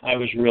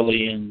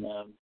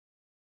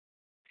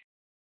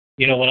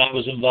when I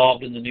was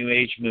involved in the New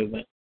Age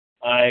movement,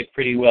 I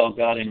pretty well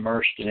got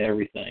immersed in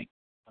everything.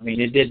 I mean,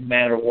 it didn't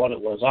matter what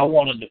it was. I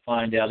wanted to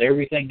find out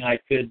everything I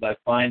could by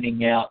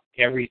finding out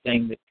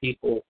everything that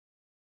people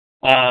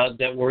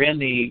that were in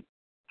the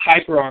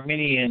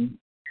hyper-Arminian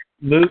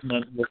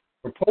movement were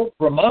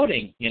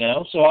promoting,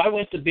 So I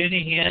went to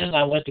Benny Hinn.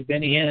 I went to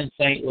Benny Hinn in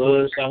St.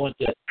 Louis. I went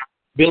to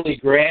Billy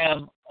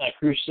Graham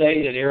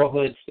crusade at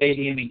Arrowhead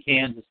Stadium in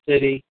Kansas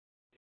City.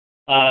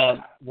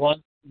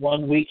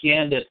 One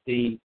weekend at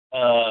the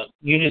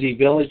Unity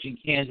Village in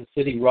Kansas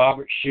City,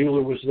 Robert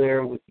Schuller was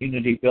there with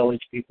Unity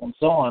Village people and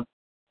so on.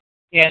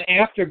 And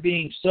after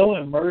being so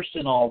immersed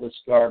in all this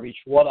garbage,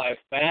 what I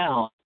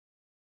found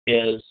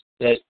is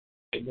that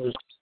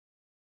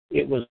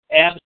it was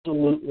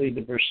absolutely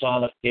the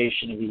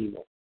personification of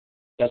evil.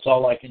 That's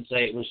all I can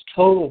say. It was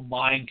total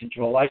mind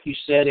control. Like you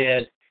said,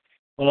 Ed,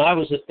 when I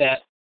was at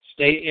that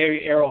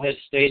Arrowhead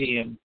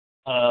Stadium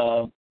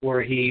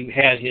where he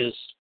had his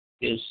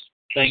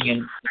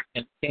thing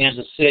in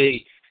Kansas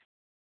City,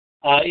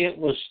 it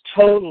was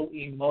total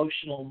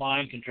emotional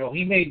mind control.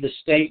 He made the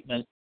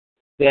statement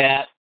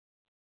that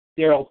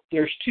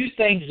there's two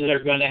things that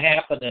are going to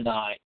happen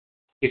tonight.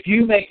 If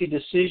you make a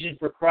decision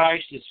for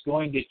Christ, it's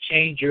going to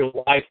change your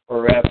life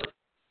forever.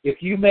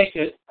 If you make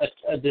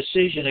a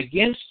decision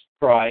against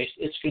Christ,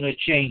 it's going to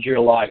change your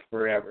life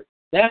forever.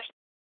 That's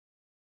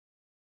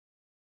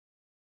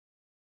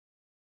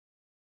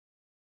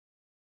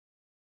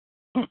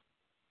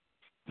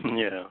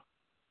Yeah.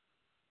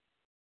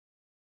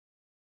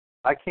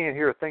 I can't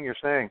hear a thing you're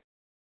saying.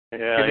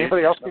 Yeah. Can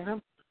anybody else hear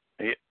him?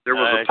 There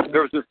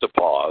was just a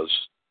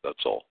pause.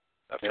 That's all.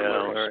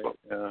 After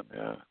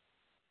Yeah.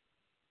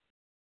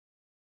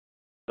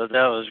 But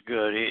that was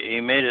good.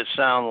 He made it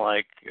sound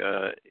like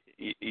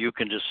you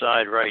can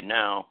decide right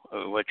now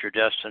what your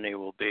destiny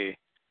will be,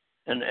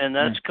 and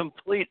that's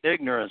complete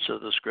ignorance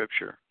of the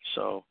Scripture.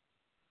 So,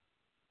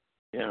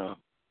 Well,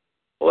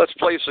 that's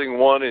placing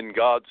one in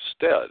God's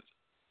stead,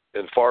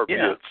 and far be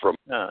it from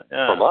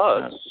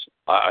us.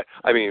 Yeah.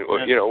 I mean,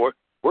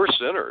 we're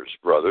sinners,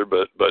 brother,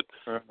 but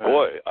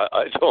boy,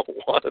 I don't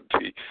want to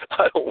be.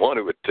 I don't want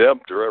to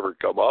attempt or ever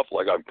come off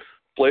like I'm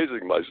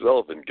placing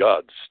myself in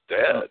God's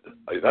stead.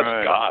 I mean,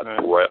 that's God's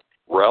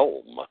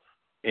realm.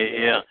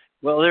 Yeah.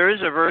 Well, there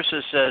is a verse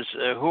that says,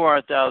 "Who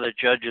art thou that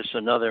judgest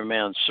another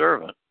man's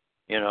servant?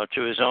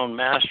 To his own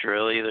master,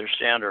 he'll either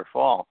stand or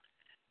fall."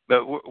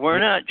 But we're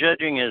not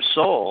judging his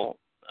soul.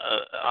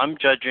 I'm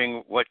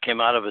judging what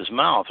came out of his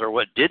mouth or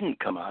what didn't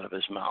come out of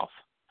his mouth.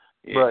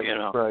 Right.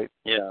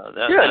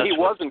 Yeah. He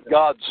wasn't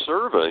God's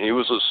servant. He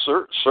was a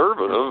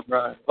servant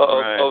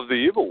of the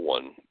evil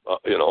one.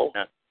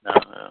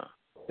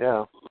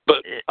 Yeah.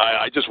 But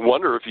I just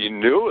wonder if he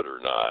knew it or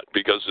not,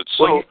 because it's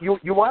so. Well,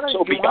 you want to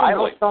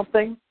know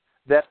something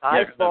that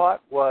I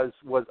thought was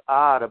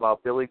odd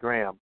about Billy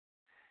Graham,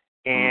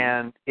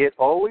 and it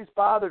always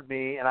bothered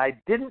me, and I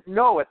didn't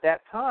know at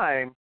that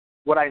time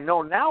what I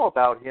know now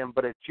about him,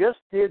 but it just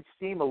did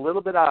seem a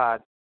little bit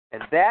odd,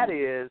 and that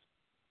is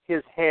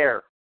his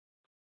hair.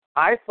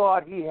 I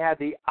thought he had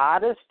the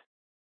oddest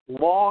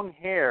long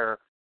hair,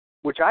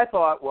 which I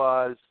thought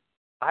was,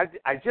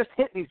 it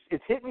hit me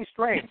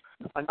strange.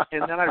 And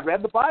then I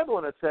read the Bible,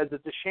 and it says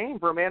it's a shame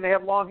for a man to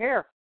have long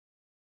hair.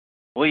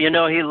 Well,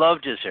 he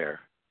loved his hair.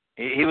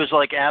 He was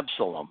like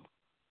Absalom.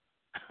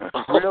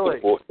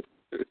 Really?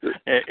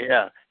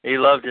 Yeah, he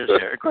loved his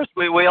hair. Of course,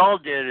 we all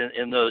did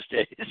in those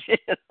days.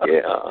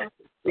 Yeah.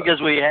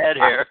 Because we had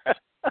hair.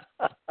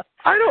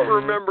 I don't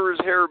remember his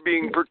hair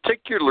being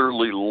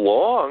particularly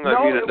long. No,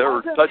 I mean, it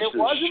never touched his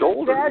shoulders. It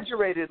wasn't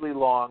exaggeratedly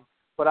long,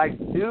 but I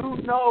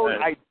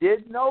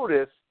did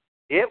notice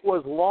it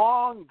was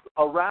long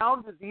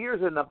around his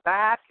ears in the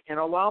back and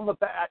along the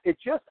back. It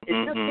just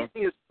hit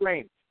me as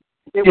strange.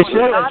 It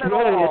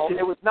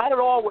was not at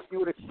all what you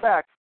would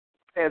expect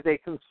as a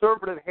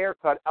conservative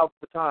haircut out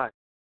the time.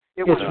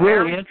 It's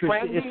really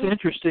interesting. It's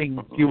interesting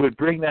you would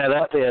bring that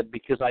up, Ed,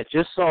 because I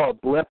just saw a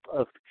blip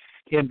of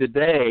him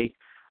today.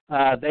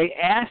 They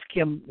asked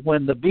him,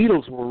 when the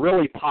Beatles were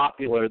really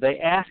popular, they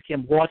asked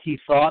him what he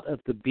thought of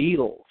the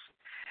Beatles.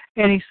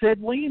 And he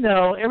said,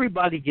 well,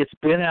 everybody gets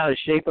bent out of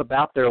shape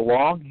about their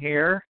long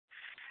hair.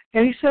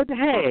 And he said,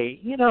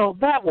 hey,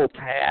 that will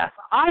pass.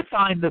 I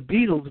find the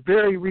Beatles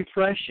very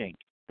refreshing.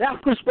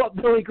 That was what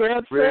Billy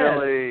Graham said.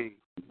 Really?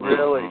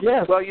 Really?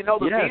 Yeah. Well, the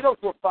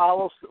Beatles were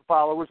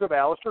followers of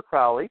Aleister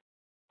Crowley,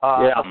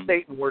 a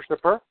Satan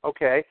worshiper.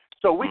 Okay,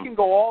 so we can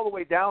go all the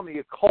way down the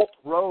occult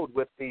road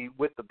with the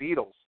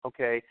Beatles.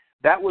 Okay,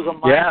 that was a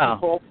mind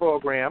control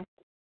program,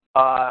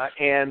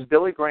 and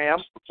Billy Graham,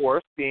 of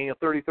course, being a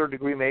 33rd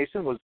degree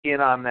Mason, was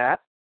in on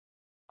that.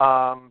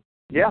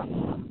 Yeah,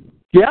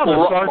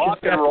 rock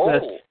and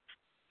roll.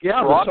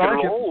 Yeah, rock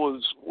and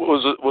roll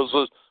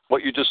was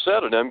what you just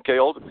said, an MK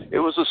Ultra. It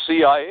was a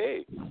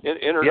CIA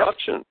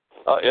introduction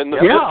in the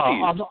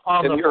 50s.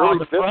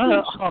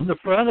 On the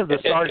front of the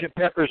Sgt.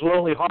 Pepper's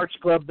Lonely Hearts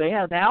Club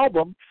Band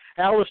album,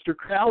 Aleister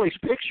Crowley's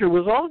picture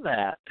was on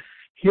that.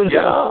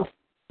 Yeah.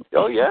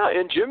 Oh yeah,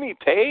 and Jimmy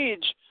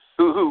Page,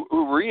 who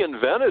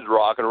reinvented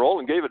rock and roll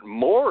and gave it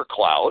more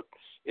clout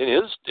in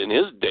his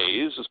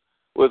days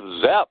with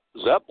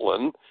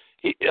Zeppelin.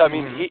 He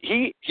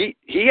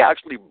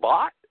actually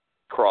bought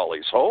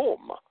Crowley's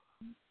home.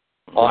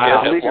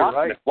 Wow, you're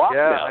right.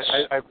 Yeah,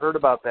 I've heard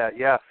about that.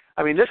 Yeah,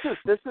 I mean, this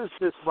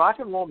rock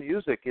and roll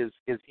music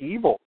is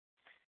evil,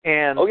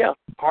 and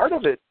part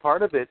of it.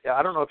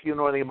 I don't know if you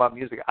know anything about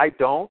music. I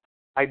don't.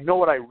 I know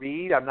what I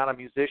read. I'm not a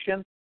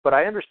musician, but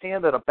I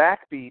understand that a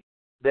backbeat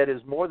that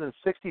is more than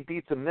 60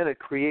 beats a minute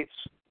creates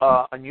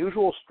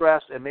unusual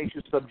stress and makes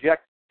you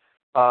subject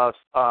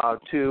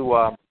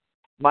to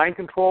mind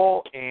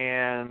control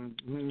and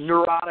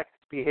neurotic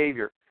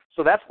behavior.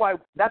 So that's why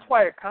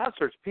at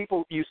concerts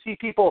you see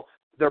people,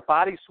 their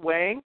body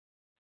swaying.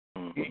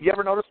 You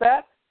ever notice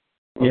that?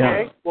 Yeah.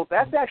 Okay. Well,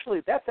 that's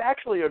actually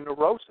a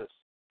neurosis.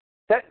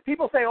 That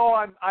people say, "Oh,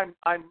 I'm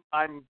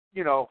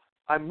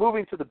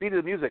moving to the beat of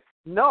the music."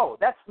 No,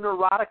 that's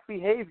neurotic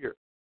behavior.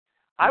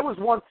 I was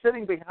once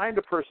sitting behind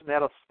a person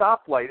at a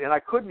stoplight, and I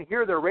couldn't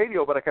hear their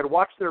radio, but I could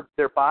watch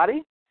their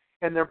body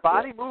and their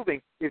body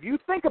moving. If you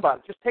think about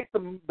it, just take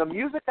the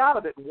music out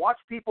of it and watch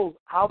people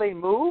how they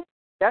move.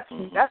 That's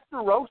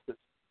neurosis.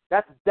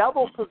 That's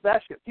devil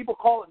possession. People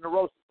call it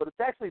neurosis, but it's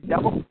actually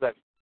devil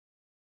possession.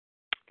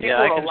 People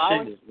are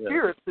allowing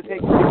spirits to take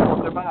control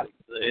of their body.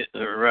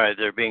 Right,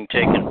 they're being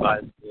taken by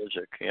the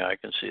music. Yeah, I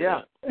can see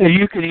that. And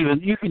you can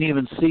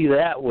even see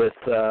that with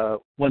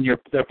when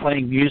they're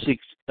playing music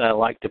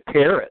like the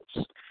parrots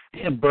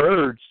and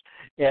birds,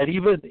 and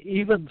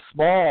even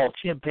small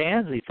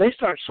chimpanzees. They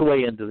start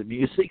swaying to the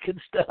music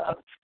and stuff.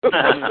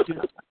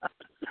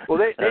 Well,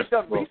 they've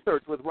done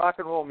research with rock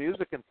and roll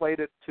music and played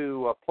it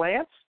to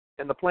plants,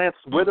 and the plants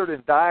withered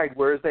and died,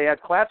 whereas they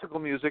had classical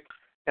music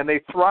and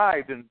they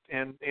thrived and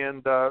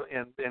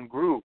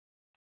grew.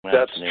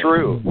 That's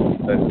true.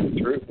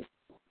 That's true.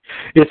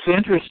 It's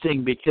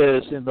interesting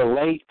because in the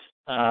late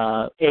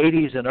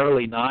 80s and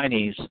early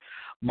 90s,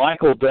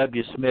 Michael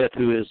W. Smith,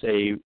 who is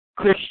a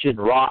Christian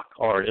rock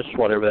artist,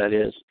 whatever that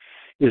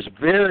is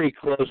very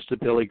close to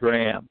Billy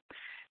Graham.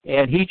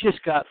 And he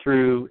just got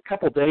through a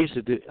couple of days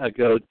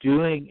ago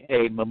doing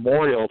a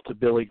memorial to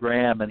Billy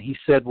Graham, and he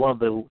said one of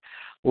the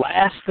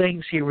last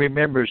things he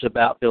remembers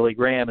about Billy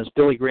Graham is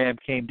Billy Graham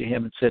came to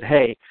him and said,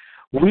 "Hey,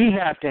 we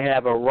have to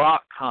have a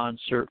rock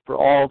concert for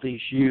all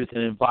these youth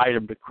and invite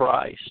them to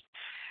Christ."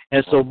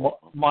 And so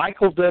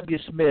Michael W.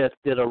 Smith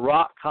did a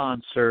rock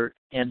concert,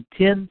 and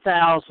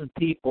 10,000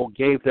 people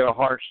gave their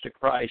hearts to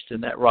Christ in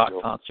that rock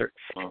concert.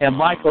 And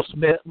Michael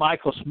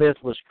Smith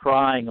was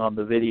crying on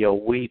the video,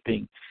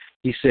 weeping.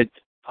 He said,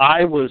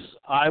 I was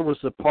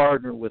a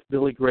partner with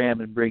Billy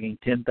Graham in bringing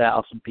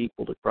 10,000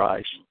 people to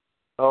Christ.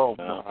 Oh,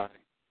 my.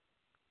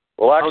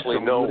 Well, actually,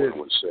 no one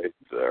was saved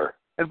there.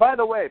 And by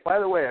the way,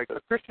 a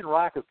Christian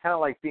rock is kind of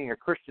like being a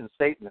Christian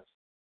Satanist.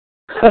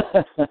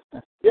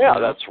 Yeah,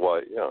 that's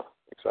why. Yeah,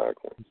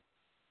 exactly.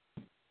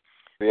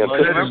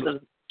 Well,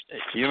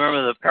 you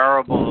remember the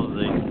parable of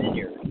the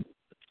vineyard?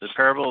 The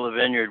parable of the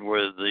vineyard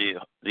where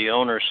the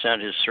owner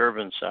sent his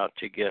servants out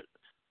to get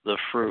the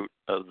fruit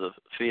of the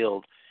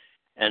field,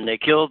 and they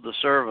killed the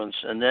servants,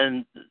 and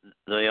then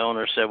the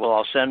owner said, "Well,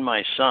 I'll send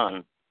my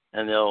son,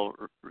 and they'll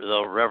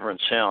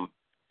reverence him."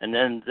 And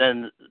then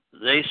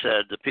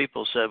the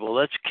people said, "Well,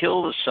 let's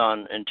kill the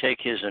son and take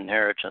his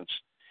inheritance."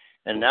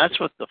 And that's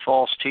what the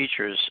false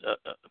teachers,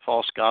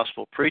 false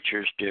gospel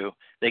preachers do.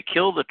 They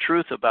kill the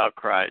truth about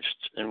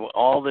Christ and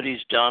all that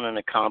he's done and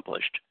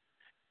accomplished.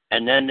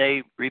 And then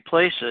they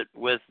replace it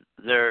with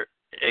their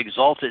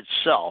exalted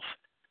self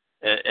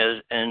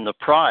and the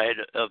pride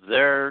of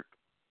their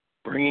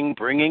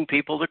bringing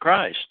people to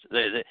Christ.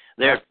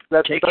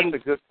 That's taking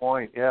such a good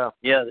point. Yeah.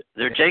 Yeah,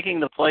 they're taking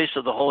the place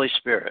of the Holy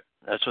Spirit.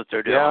 That's what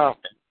they're doing.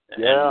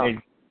 Yeah.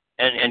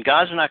 And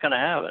God's not going to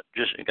have it.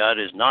 God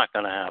is not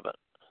going to have it.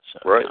 So,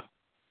 right.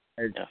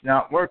 It's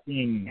not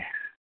working.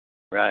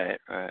 Right.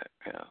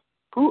 Yeah.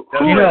 Who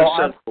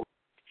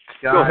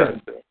Go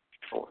ahead.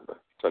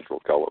 Central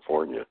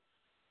California.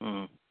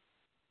 Mm.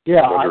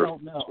 Yeah, I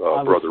don't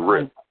know. Brother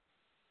Rick.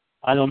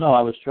 I don't know.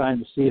 I was trying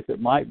to see if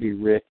it might be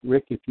Rick.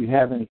 Rick, if you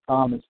have any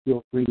comments,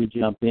 feel free to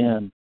jump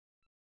in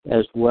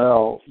as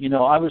well.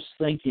 I was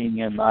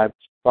thinking, and I've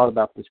thought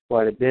about this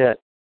quite a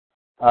bit,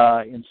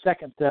 in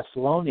 2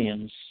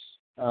 Thessalonians,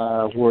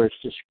 where it's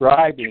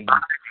describing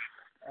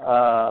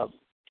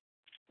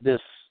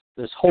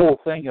this whole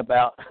thing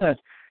about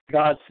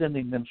God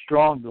sending them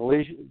strong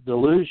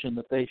delusion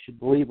that they should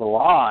believe a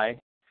lie.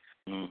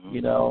 Mm-hmm.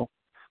 You know,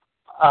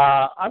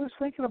 I was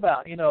thinking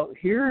about, you know,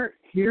 here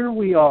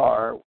we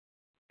are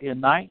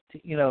in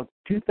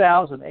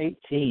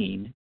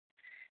 2018,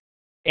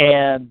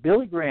 and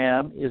Billy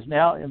Graham is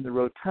now in the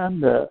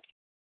rotunda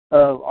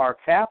of our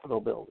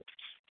Capitol building.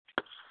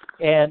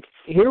 And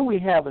here we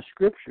have a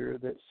scripture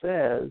that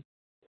says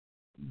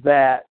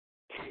that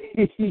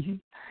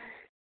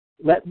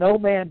let no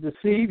man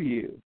deceive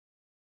you.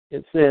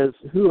 It says,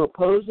 who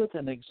opposeth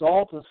and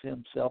exalteth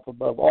himself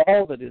above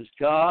all that is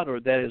God or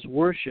that is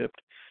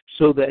worshipped,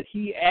 so that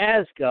he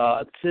as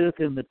God sitteth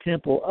in the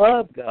temple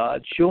of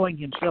God, showing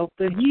himself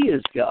that he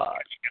is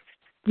God.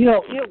 You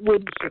know, it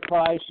wouldn't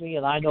surprise me,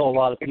 and I know a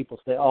lot of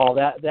people say, oh,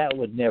 that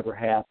would never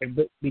happen.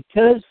 But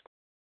because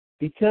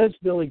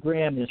Billy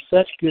Graham is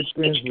such good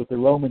friends with the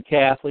Roman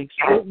Catholics,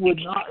 it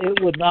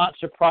would not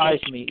surprise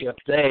me if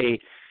they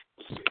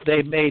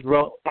made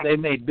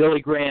Billy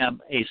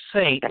Graham a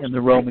saint in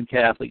the Roman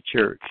Catholic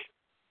Church.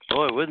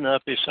 Boy, wouldn't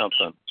that be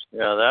something?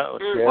 Yeah, that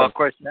would. Yeah. Well, of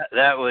course,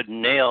 that would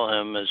nail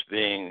him as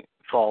being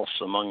false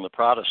among the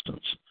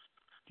Protestants.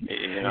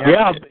 You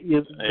know?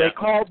 They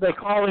call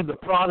him the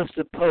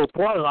Protestant Pope.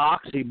 What an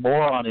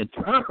oxymoron in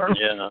terms.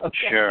 Yeah,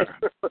 sure.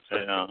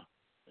 Yeah.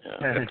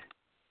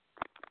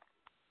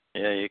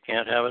 Yeah, you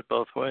can't have it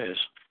both ways.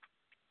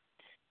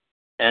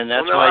 And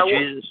that's why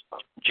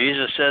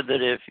Jesus said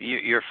that if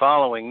you're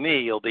following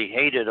me, you'll be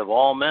hated of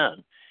all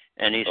men.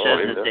 And he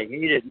says that they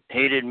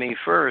hated me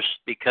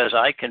first because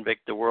I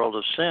convict the world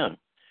of sin.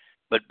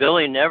 But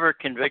Billy never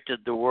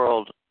convicted the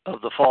world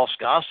of the false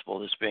gospel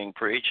that's being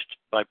preached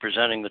by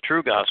presenting the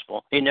true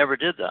gospel. He never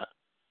did that.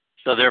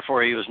 So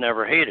therefore, he was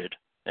never hated.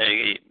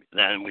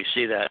 And we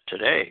see that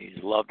today.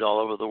 He's loved all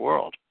over the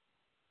world.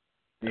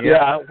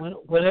 Yeah,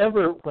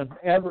 whenever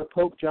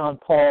Pope John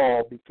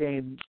Paul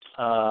became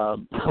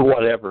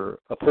appointed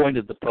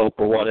the Pope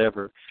or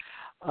whatever,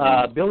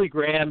 Billy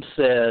Graham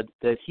said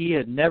that he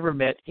had never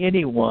met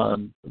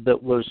anyone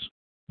that was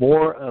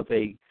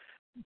a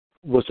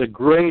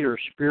greater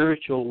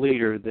spiritual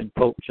leader than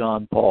Pope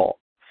John Paul.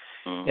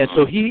 Mm-hmm. And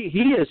so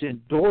he has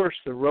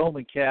endorsed the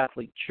Roman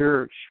Catholic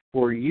Church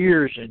for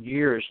years and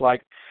years.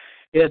 Like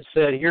Ed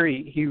said, here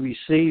he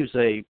receives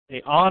a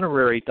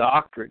honorary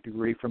doctorate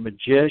degree from a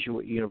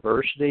Jesuit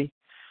university.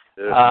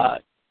 Yeah.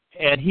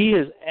 And he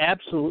has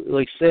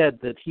absolutely said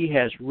that he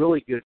has really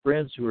good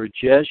friends who are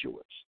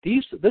Jesuits.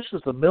 This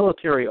is the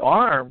military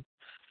arm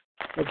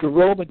of the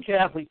Roman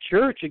Catholic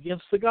Church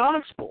against the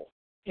gospel.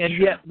 And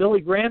yet Billy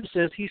Graham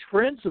says he's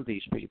friends of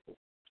these people.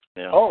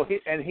 Yeah.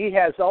 And he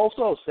has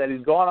also said,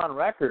 he's gone on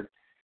record,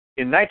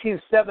 in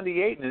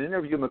 1978, in an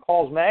interview in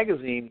McCall's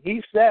Magazine,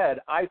 he said,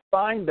 I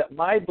find that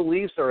my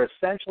beliefs are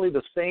essentially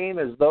the same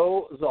as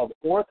those of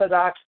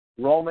Orthodox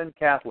Roman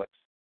Catholics.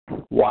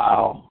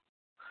 Wow.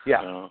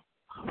 Yeah.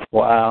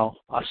 Wow.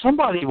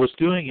 Somebody was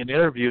doing an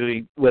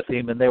interview with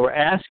him, and they were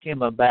asking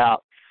him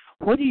about,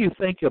 what do you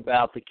think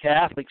about the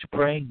Catholics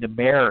praying to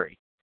Mary?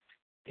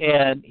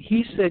 And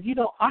he said,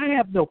 I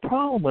have no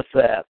problem with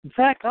that. In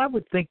fact, I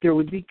would think there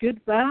would be good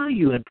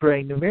value in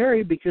praying to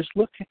Mary because,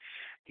 look,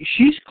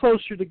 she's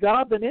closer to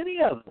God than any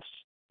of us.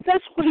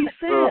 That's what he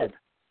said.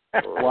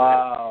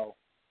 Wow.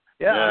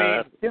 Yeah,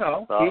 I mean,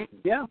 awesome.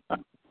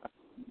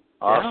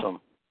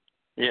 Awesome.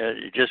 Yeah,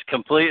 you're just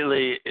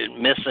completely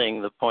missing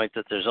the point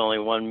that there's only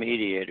one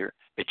mediator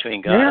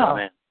between God and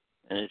man,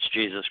 and it's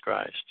Jesus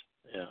Christ.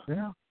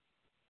 Yeah.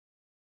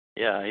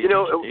 Yeah.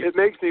 It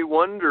makes me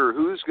wonder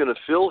who's going to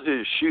fill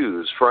his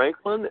shoes,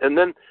 Franklin, and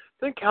then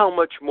think how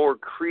much more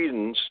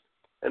credence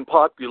and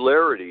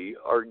popularity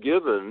are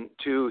given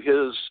to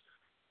his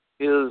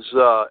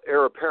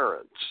heir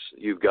apparents.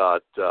 You've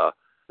got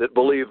that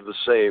believe the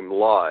same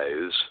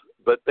lies,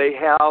 but they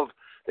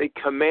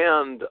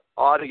command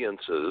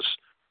audiences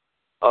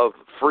of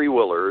free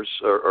willers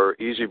or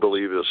easy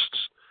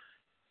believists,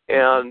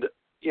 and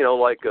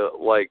like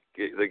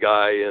the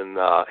guy in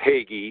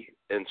Hagee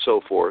and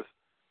so forth,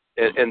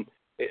 and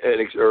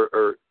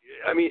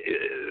I mean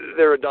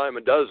they're a dime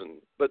a dozen,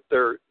 but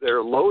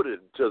they're loaded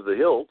to the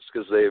hilts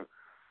because they've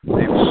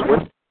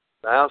swindled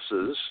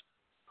masses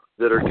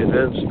that are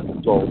convinced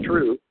it's all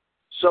true.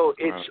 So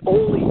it's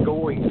only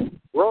going to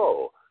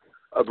grow,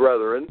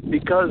 brethren,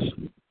 because,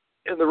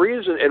 and the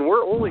reason, and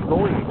we're only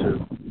going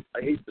to,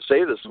 I hate to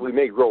say this, we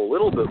may grow a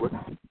little bit, but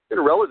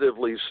it'll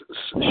relatively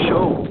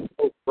show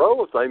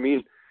growth. I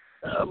mean,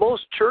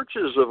 most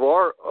churches of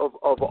our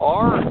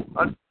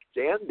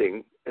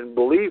understanding and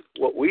belief,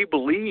 what we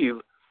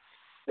believe,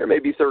 there may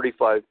be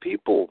 35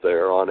 people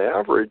there on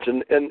average,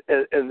 and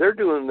they're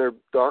doing their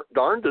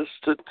darndest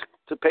to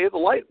pay the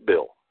light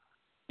bill.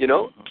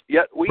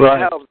 Yet we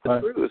have the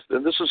truth,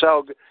 and this is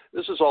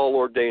all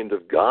ordained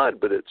of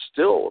God, but it's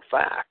still a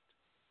fact.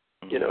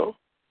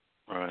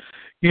 Right.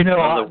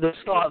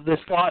 This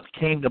thought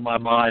came to my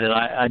mind, and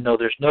I know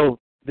this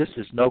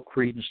is no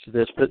credence to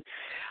this, but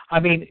I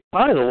mean,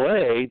 by the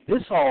way,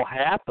 this all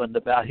happened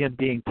about him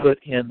being put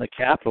in the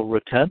Capitol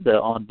Rotunda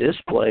on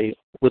display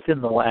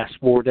within the last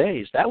 4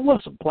 days. That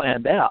wasn't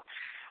planned out.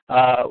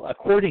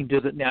 according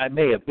to now it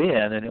may have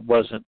been, and it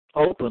wasn't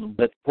open,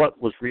 but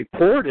what was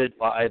reported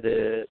by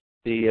the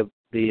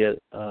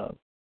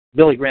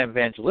Billy Graham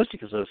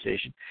Evangelistic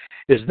Association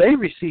is they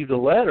received a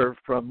letter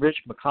from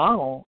Rich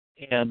McConnell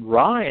and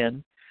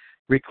Ryan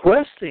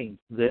requesting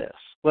this.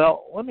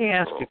 Well, let me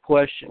ask a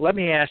question. Let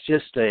me ask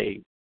just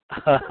a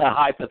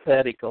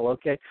hypothetical,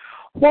 okay?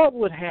 What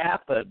would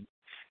happen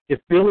if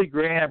Billy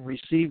Graham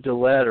received a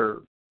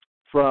letter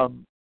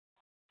from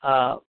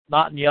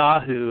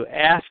Netanyahu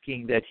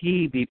asking that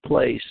he be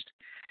placed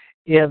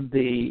in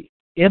the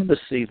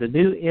embassy, the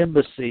new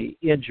embassy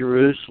in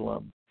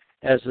Jerusalem,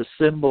 as a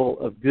symbol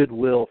of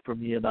goodwill from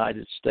the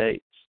United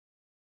States?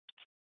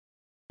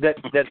 That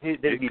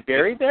he'd be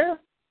buried there?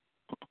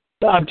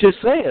 I'm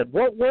just saying,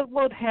 what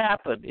would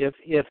happen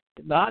if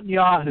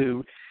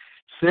Netanyahu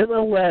sent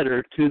a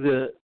letter to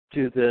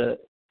the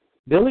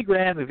Billy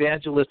Graham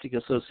Evangelistic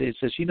Association,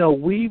 says,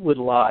 we would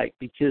like,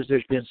 because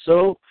there's been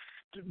so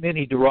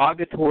many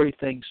derogatory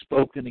things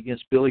spoken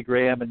against Billy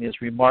Graham and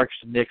his remarks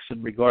to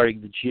Nixon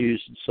regarding the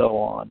Jews and so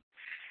on,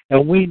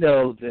 and we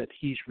know that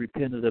he's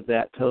repented of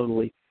that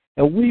totally,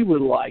 and we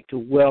would like to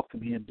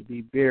welcome him to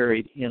be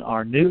buried in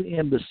our new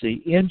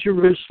embassy in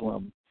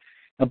Jerusalem.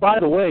 And by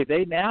the way,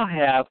 they now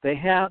have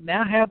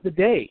the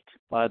date.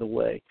 By the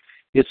way,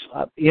 it's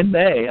in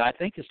May. I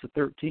think it's the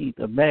 13th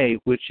of May,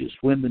 which is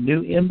when the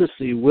new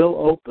embassy will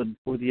open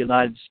for the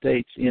United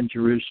States in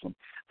Jerusalem.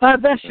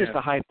 That's just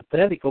a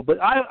hypothetical, but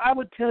I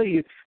would tell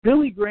you,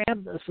 Billy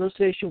Graham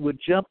Association would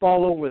jump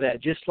all over that,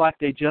 just like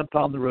they jumped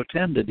on the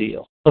Rotunda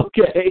deal.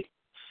 Okay.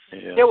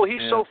 Yeah, well,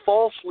 he's so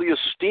falsely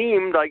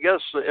esteemed, I guess,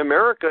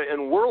 America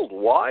and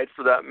worldwide,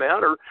 for that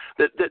matter,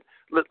 that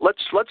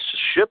let's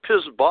ship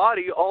his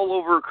body all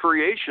over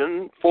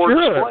creation for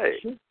display.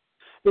 Sure.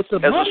 It's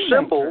as a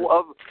symbol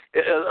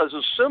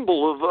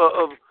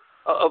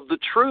of the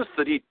truth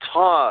that he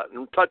taught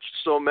and touched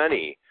so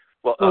many.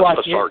 Well,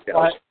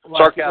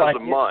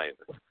 sarcasm mind.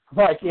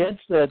 Like Ed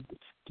said,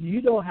 do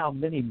you know how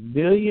many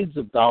millions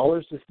of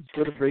dollars this is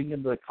going to bring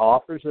into the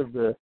coffers of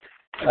the?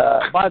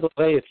 By the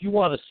way, if you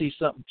want to see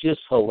something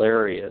just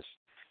hilarious,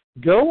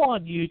 go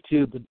on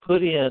YouTube and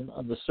put in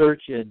on the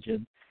search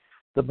engine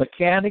the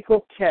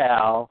mechanical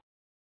cow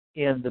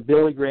in the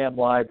Billy Graham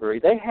Library.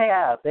 They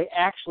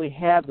actually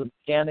have the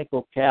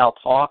mechanical cow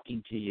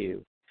talking to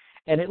you,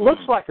 and it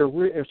looks like a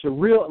real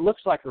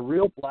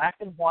black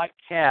and white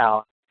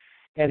cow,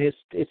 and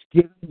it's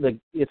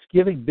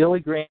giving Billy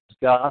Graham's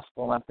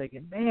gospel. And I'm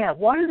thinking, man,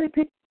 why do they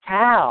pick a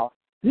cow?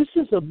 This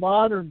is a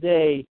modern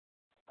day.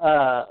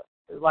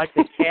 Like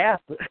a calf,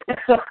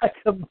 like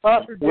a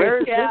modern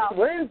day cow.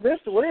 Where is this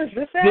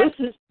at?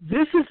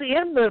 This is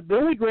in the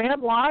Billy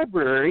Graham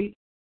Library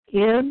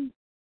in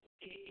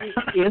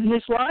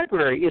his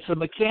library. It's a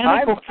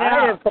mechanical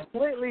cow. I am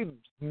completely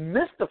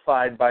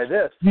mystified by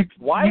this.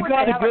 Why would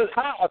they have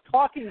a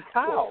talking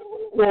cow?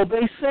 Well,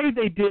 they say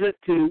they did it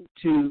to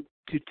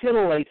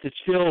titillate the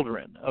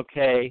children.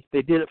 Okay,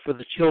 they did it for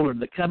the children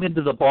that come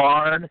into the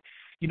barn.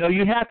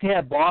 You have to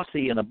have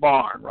Bossy in a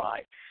barn,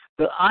 right?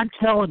 But I'm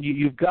telling you,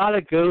 you've got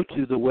to go to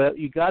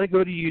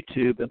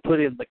YouTube and put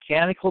in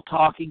mechanical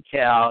talking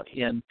cow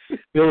in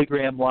Billy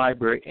Graham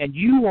Library, and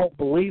you won't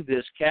believe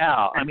this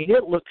cow. I mean,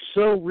 it looks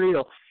so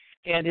real,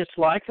 and it's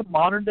like a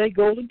modern day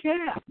golden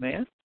calf,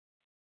 man.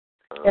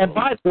 And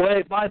by the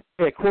way,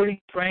 according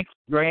to Frank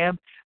Graham,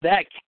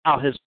 that cow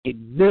has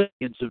made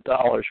millions of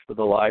dollars for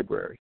the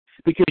library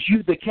because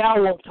the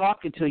cow won't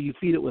talk until you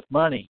feed it with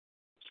money.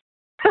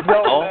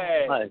 No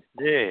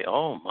way.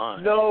 Oh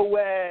my. No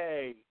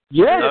way.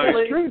 Yeah,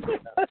 it's true.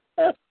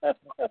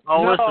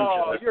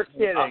 No, you're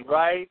kidding,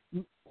 right?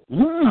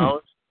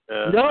 No,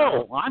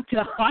 I'm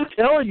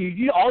telling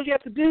you, all you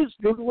have to do is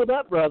Google it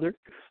up, brother.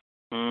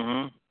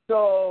 Mm-hmm.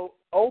 So,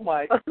 oh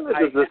my, does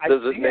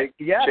it make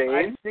yes,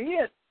 change? I see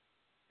it.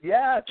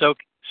 Yeah.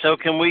 So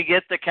can we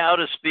get the cow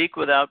to speak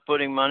without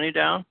putting money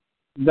down?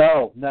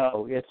 No,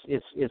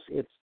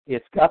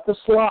 it's got the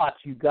slots.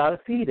 You've got to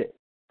feed it.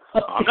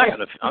 I'm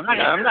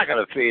not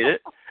gonna feed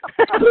it.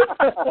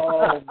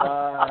 Oh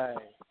my.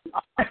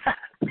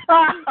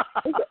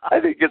 I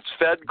think it's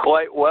fed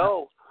quite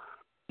well.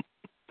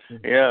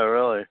 Yeah,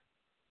 really.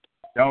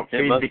 Don't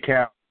feed the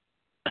cow.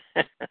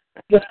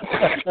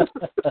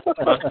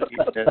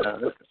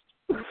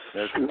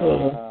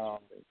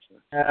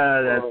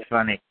 That's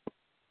funny.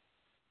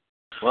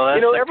 Well,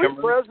 that's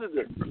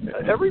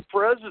every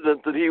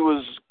president that he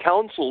was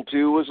counsel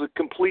to was a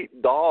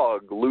complete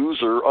dog,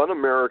 loser,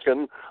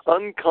 un-American,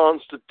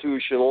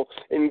 unconstitutional,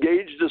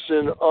 engaged us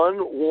in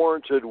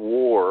unwarranted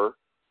war,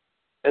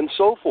 and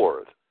so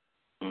forth.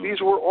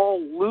 These were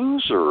all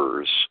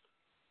losers.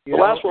 The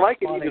last one I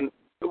can even,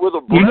 with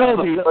a breath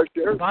of fresh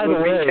air,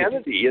 was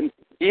Kennedy, and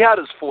he had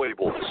his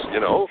foibles,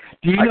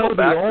 Do you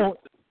know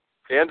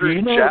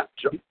Andrew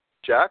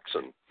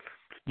Jackson.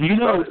 Do you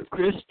know,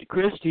 Chris,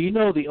 do you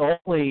know the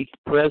only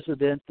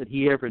president that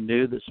he ever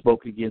knew that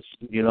spoke against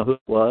him? You know who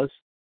it was?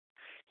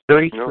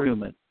 Harry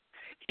Truman.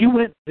 He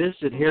went to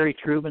visit Harry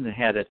Truman and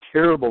had a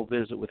terrible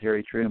visit with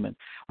Harry Truman.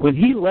 When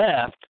he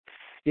left,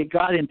 it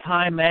got in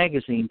Time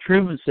magazine.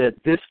 Truman said,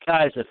 "This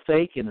guy's a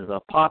fake and is a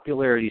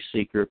popularity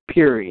seeker,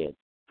 period."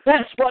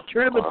 That's what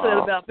Truman said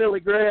about Billy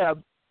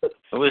Graham.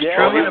 Was yeah,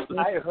 Truman?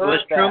 I heard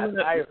that. Truman,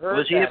 I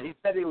heard that. He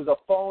said he was a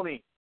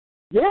phony.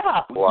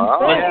 Yeah.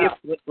 Wow.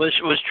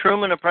 Was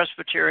Truman a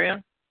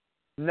Presbyterian?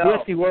 No. Yes,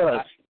 he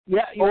was.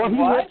 Yeah. Oh, he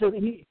what? went to,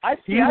 he, I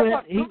he went,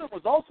 thought Truman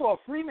was also a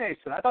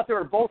Freemason. I thought they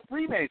were both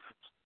Freemasons.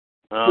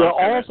 Well,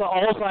 Okay.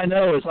 all I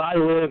know is I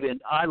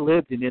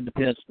lived in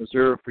Independence,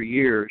 Missouri for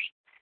years,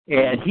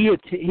 and he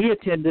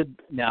attended.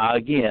 Now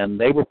again,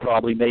 they were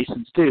probably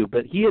Masons too,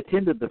 but he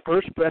attended the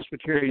First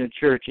Presbyterian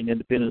Church in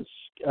Independence,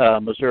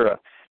 Missouri.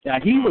 Now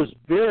he was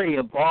very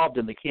involved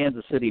in the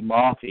Kansas City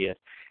Mafia,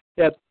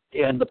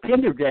 and the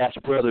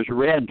Pendergast brothers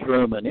ran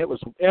Truman.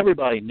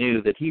 Everybody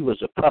knew that he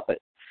was a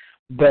puppet,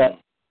 but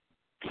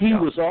he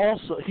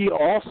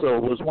also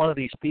was one of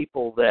these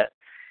people that,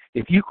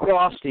 if you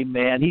crossed him,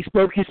 man, he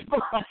spoke his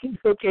mind.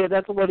 Okay,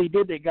 that's what he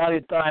did. They got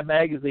in Time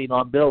magazine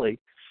on Billy.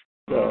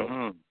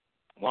 So,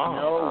 Wow.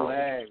 No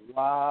way.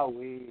 Wow.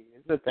 Isn't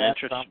that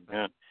Interesting. something?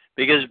 Yeah.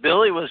 Because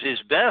Billy was his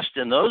best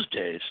in those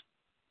days.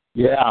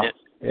 yeah.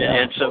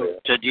 And so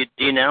to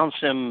denounce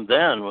him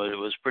then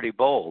was pretty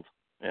bold.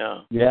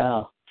 Yeah.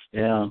 Yeah.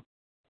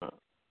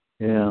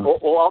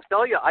 Well, I'll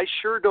tell you, I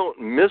sure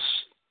don't miss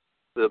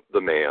the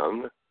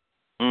man.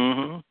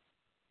 Mm-hmm.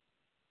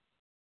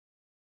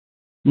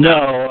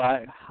 No,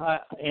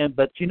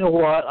 but you know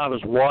what? I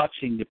was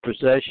watching the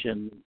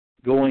procession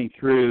going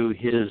through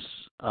his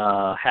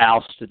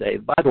house today.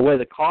 By the way,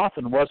 the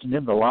coffin wasn't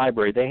in the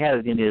library. They had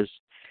it in his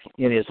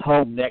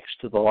home next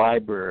to the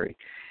library.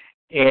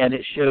 And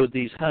it showed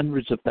these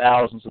hundreds of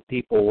thousands of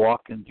people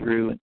walking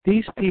through, and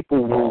these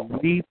people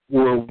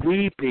were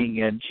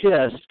weeping and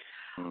just,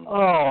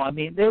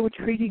 they were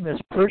treating this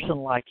person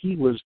like he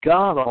was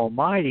God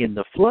Almighty in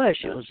the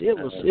flesh.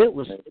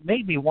 It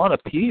made me want to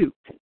puke,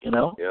 you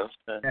know. Yes,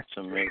 that's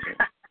amazing.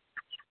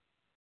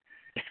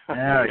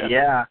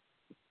 Yeah.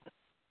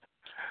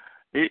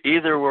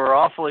 Either we're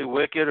awfully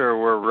wicked or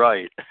we're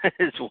right.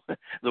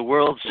 The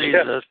world sees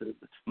us as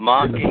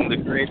mocking the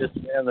greatest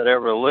man that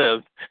ever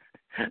lived.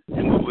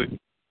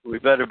 We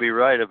better be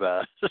right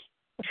about it.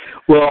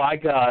 Well, I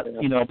got,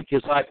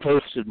 because I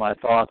posted my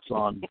thoughts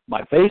on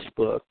my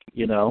Facebook,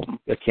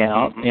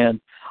 account, and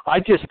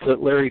I just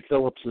put Larry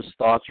Phillips'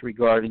 thoughts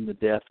regarding the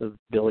death of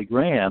Billy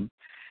Graham,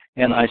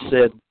 and I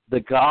said,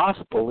 the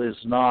gospel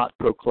is not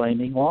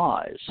proclaiming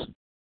lies.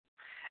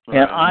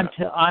 And I'm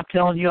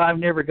telling you, I've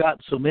never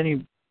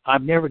gotten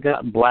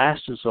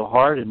blasted so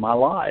hard in my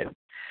life.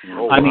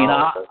 Oh, I mean,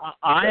 wow.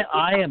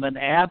 I am an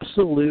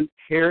absolute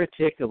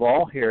heretic of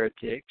all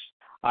heretics.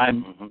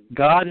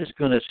 God is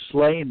going to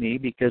slay me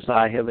because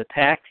I have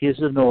attacked His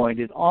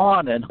anointed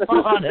on and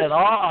on and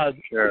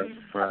on. Sure,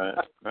 right.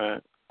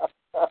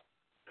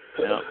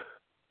 Yeah.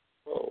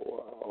 Oh,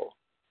 wow.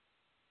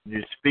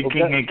 You're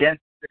speaking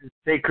against the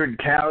sacred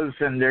cows,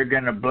 and they're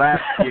going to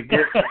blast you.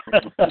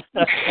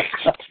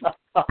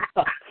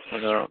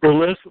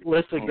 Well,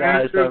 listen,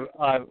 guys,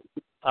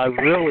 I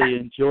really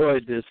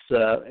enjoyed this,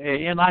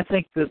 and I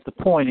think that the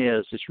point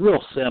is, it's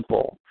real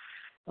simple.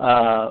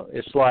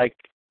 It's like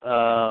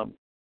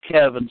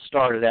Kevin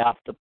started out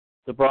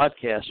the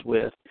broadcast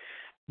with.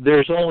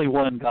 There's only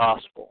one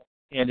gospel,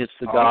 and it's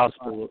the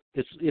gospel.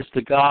 It's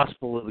the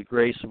gospel of the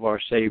grace of our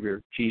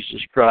Savior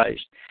Jesus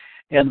Christ,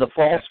 and the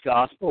false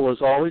gospel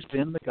has always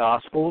been the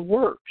gospel of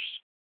works,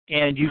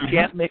 and you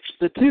can't mix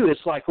the two.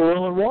 It's like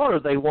oil and water;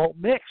 they won't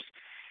mix.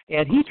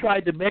 And he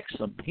tried to mix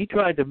them.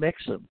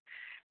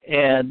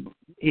 And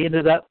he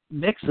ended up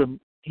mixing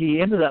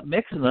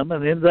them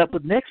and ended up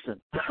with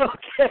Nixon.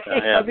 Okay,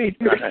 I mean,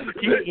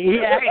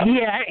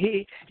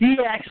 he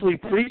actually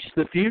preached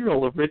the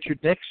funeral of Richard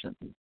Nixon.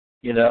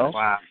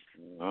 Wow.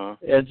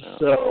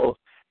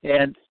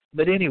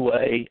 But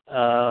anyway,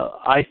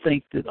 I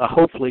think that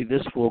hopefully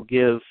this will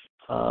give,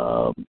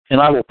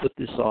 and I will put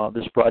this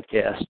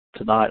broadcast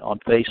tonight on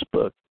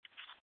Facebook.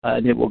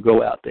 And it will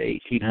go out to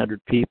 1,800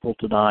 people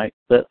tonight.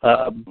 But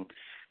I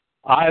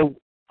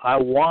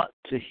want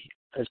to.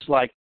 It's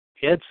like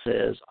Ed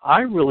says.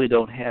 I really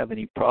don't have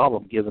any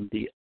problem giving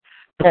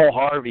Paul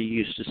Harvey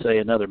used to say,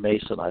 another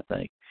Mason, I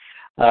think.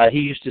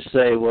 He used to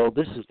say, "Well,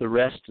 this is the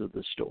rest of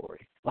the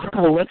story."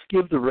 Well, let's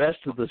give the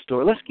rest of the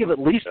story. Let's give at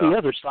least the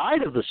other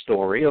side of the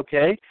story,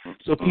 okay?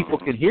 So people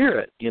can hear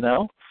it,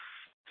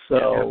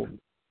 So,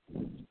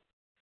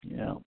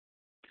 yeah.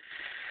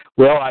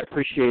 Well, I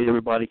appreciate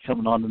everybody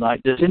coming on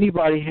tonight. Does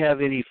anybody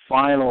have any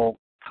final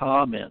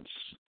comments?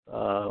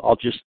 I'll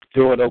just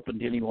throw it open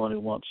to anyone who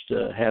wants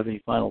to have any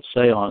final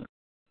say on it.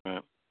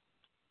 Right.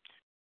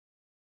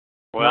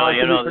 Well, we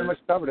pretty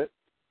much covered it.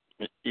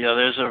 Yeah,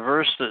 there's a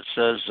verse that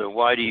says,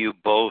 "Why do you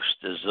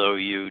boast as though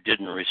you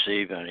didn't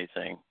receive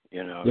anything?"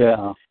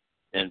 Yeah.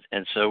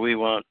 And so we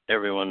want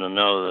everyone to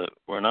know that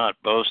we're not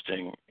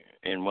boasting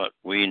in what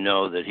we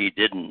know that He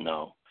didn't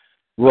know.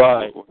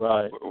 Right.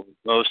 We're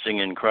boasting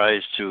in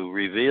Christ who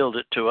revealed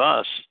it to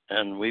us,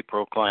 and we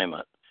proclaim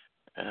it.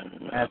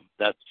 And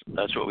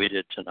that's what we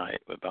did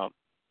tonight about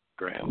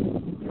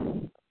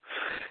Graham.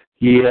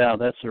 Yeah,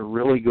 that's a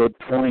really good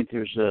point.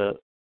 There's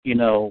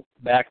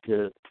back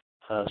to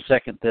 2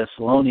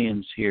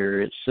 Thessalonians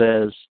here, it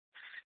says,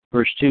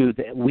 verse 2,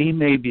 that we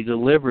may be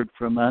delivered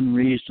from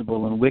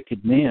unreasonable and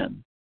wicked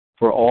men,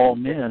 for all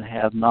men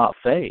have not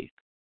faith.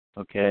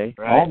 Okay?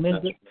 Right.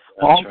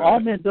 All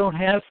men don't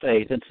have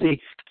faith. And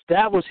see,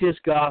 that was his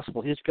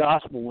gospel. His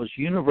gospel was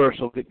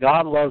universal, that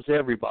God loves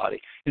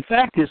everybody. In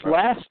fact, some of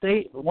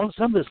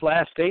his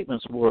last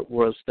statements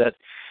was that,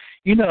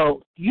 you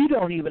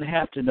don't even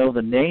have to know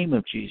the name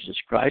of Jesus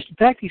Christ. In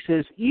fact, he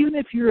says, even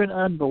if you're an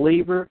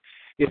unbeliever,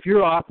 if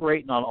you're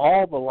operating on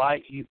all the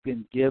light you've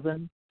been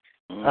given,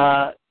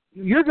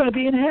 you're going to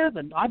be in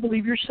heaven. I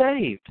believe you're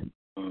saved.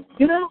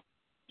 Yeah.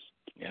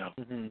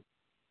 Mm-hmm.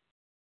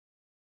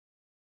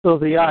 So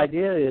the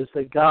idea is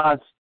that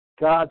God's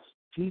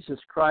Jesus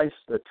Christ's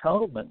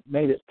atonement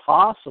made it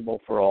possible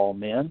for all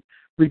men,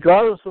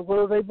 regardless of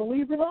whether they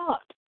believe or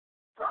not.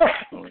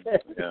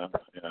 Yeah.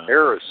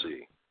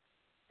 Heresy.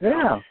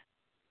 Yeah.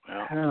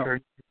 Wow.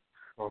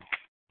 Well,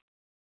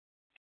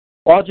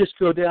 I'll just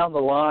go down the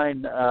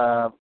line.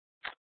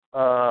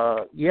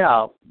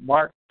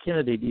 Mark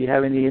Kennedy, do you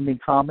have any ending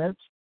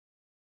comments?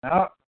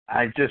 No,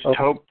 I just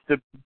hope that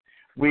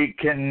we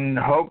can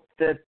hope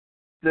that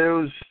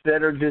those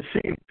that are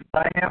deceived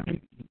by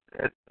him,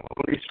 that the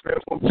Holy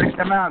Spirit will bring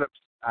them out of it.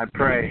 I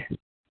pray.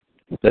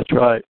 That's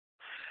right.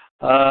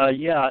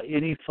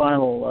 Any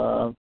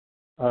final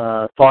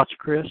thoughts,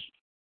 Chris?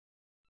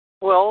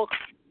 Well,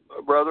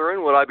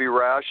 brethren, would I be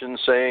rash in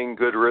saying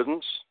good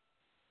riddance,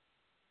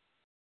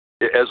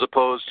 as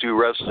opposed to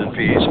rest in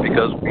peace,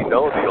 because we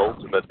know the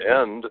ultimate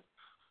end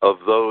of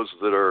those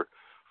that are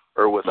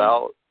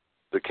without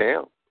the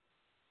camp.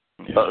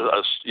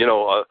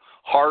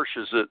 Harsh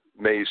as it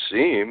may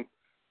seem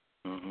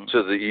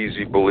to the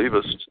easy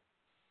believist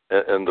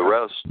and the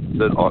rest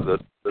that are the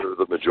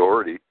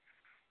majority,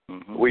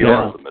 we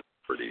are the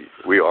majority.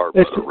 We are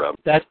the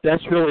remnant.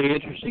 That's really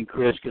interesting,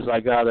 Chris, because I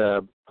got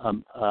a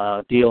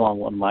deal on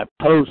one of my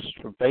posts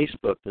from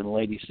Facebook, and the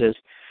lady says,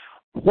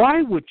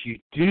 "Why would you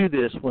do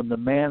this when the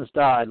man's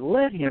died?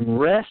 Let him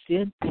rest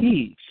in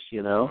peace."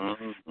 And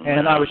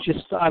I was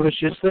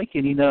just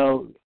thinking,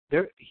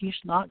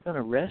 he's not going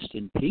to rest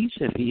in peace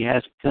if he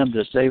hasn't come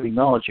to a saving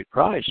knowledge of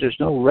Christ. There's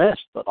no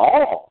rest at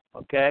all.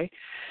 Okay.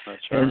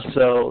 That's right. And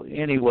so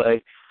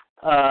anyway,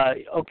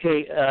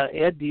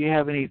 Ed, do you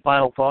have any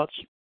final thoughts?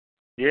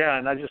 Yeah,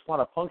 and I just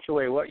want to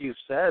punctuate what you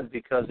said,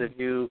 because if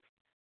you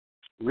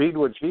read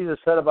what Jesus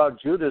said about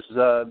Judas,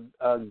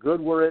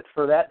 good were it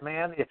for that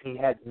man if he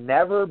had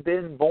never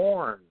been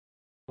born.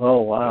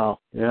 Oh, wow.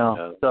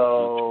 Yeah.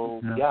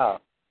 So, yeah.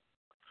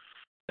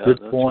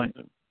 Good point.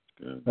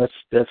 That's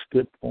a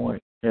good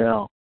point.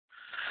 Yeah.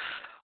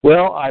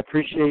 Well, I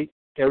appreciate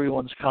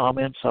everyone's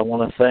comments. I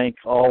want to thank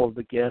all of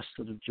the guests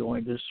that have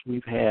joined us.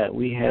 We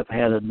have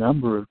had a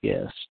number of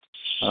guests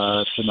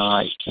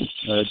tonight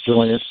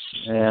join us,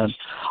 and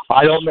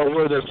I don't know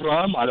where they're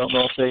from. I don't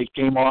know if they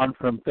came on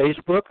from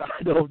Facebook.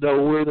 I don't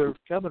know where they're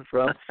coming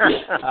from.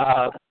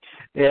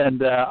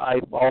 And I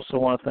also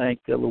want to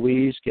thank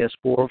Louise, guest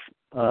 4,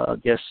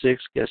 guest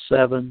 6, guest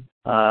 7,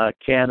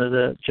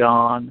 Canada,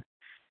 John,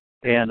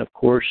 and of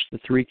course the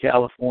 3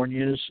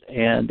 Californias,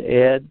 and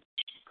Ed,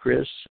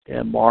 Chris,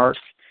 and Mark,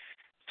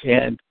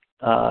 and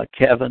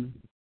Kevin,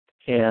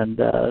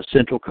 and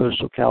Central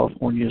Coastal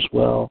California as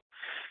well.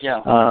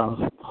 Yeah.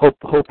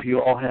 Hope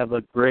you all have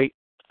a great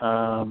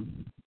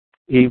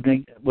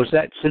evening. Was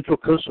that Central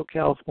Coastal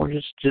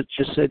California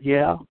just said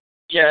yeah?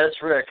 Yeah,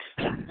 it's Rick.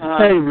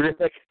 Hey, Rick.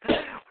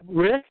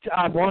 Rick,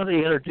 I wanted to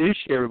introduce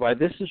you, everybody.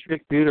 This is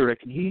Rick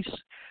Buterick, and he's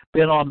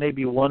been on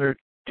maybe 1 or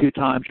 2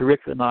 times.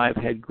 Rick and I have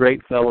had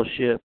great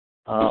fellowship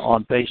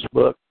on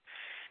Facebook.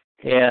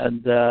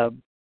 And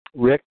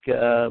Rick,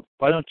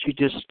 why don't you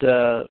just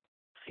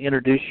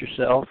introduce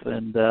yourself,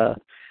 and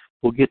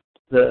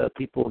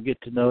people will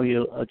get to know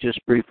you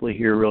just briefly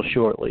here real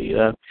shortly.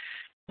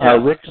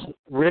 Rick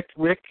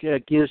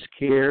gives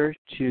care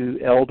to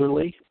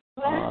elderly.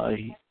 Go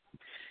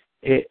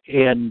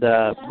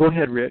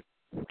ahead, Rick.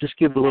 Just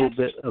give a little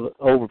bit of an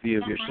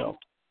overview of yourself.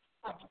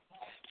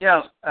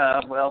 Yeah,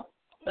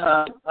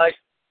 I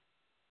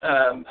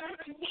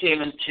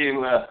came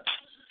into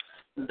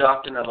the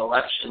doctrine of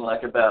election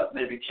like about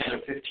maybe 10 or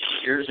 15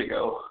 years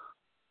ago,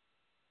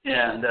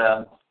 and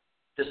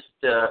just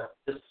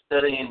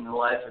studying the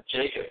life of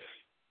Jacob,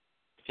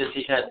 because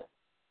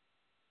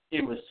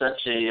he was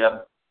such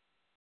an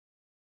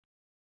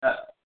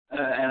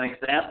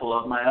example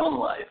of my own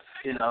life,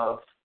 of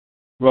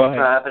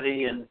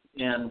depravity and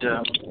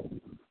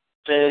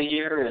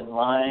failure and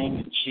lying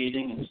and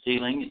cheating and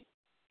stealing, and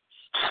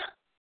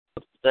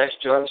sex,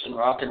 drugs, and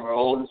rock and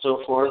roll and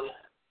so forth.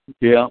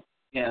 Yeah.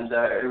 And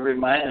it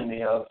reminded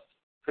me of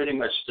pretty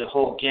much the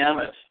whole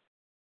gamut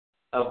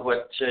of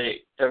what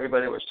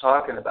everybody was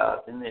talking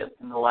about in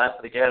the life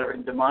of the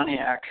Gadarene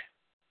demoniac.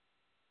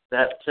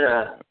 That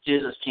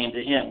Jesus came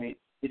to him.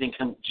 He didn't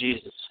come to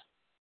Jesus.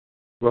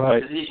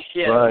 Right. He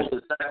had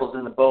his disciples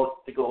in the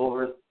boat to go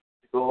over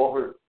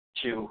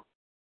to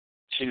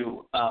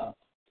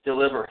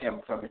deliver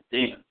him from his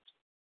demons.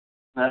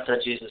 And that's how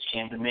Jesus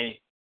came to me.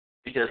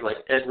 because like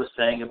Ed was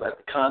saying about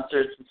the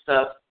concerts and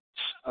stuff,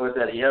 I was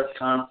at a Yes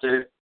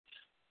concert,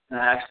 and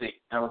I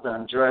was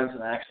on drugs,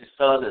 and I actually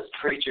saw this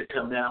preacher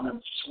come down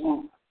and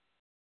swoop,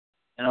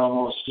 and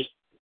almost,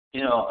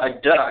 I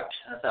ducked.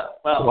 I thought,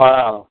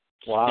 wow.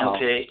 Wow.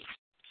 Okay.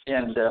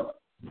 And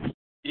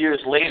years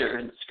later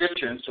in the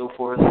scripture and so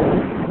forth,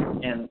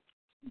 and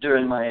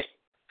during my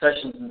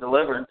sessions in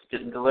deliverance,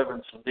 getting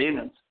deliverance from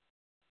demons,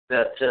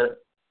 that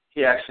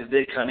he actually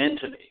did come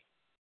into me,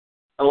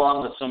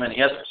 along with so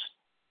many others.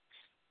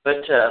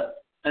 But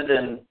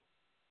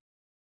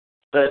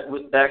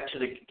back to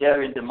the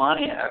Gadarene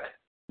demoniac,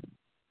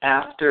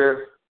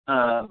 after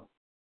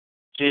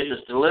Jesus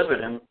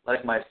delivered him,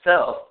 like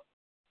myself,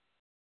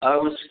 I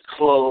was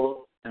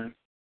clothed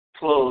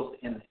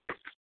in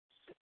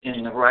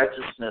the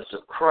righteousness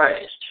of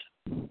Christ,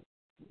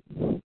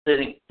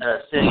 sitting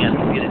at the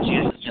feet of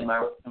Jesus in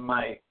my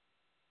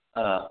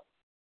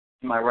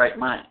right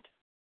mind.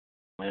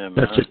 Yeah,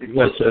 that's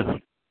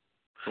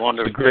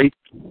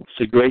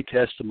a great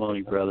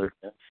testimony, brother.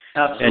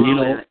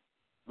 Absolutely.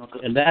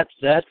 And that's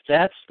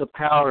the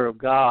power of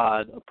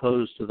God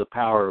opposed to the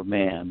power of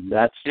man.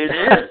 It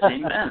is,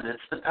 amen.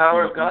 It's the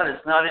power of God.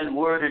 It's not in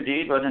word or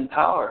deed, but in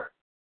power.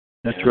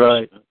 That's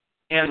right.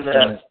 And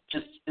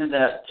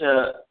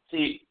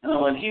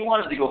when he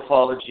wanted to go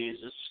follow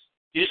Jesus,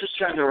 Jesus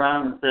turned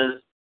around and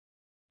says,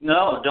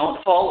 "No,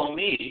 don't follow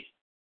me.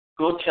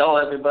 Go tell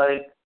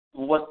everybody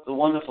what the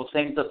wonderful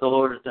things that the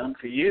Lord has done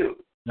for you."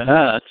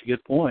 That's a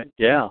good point.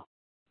 Yeah.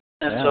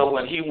 And so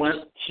when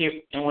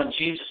when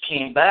Jesus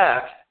came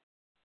back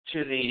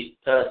to the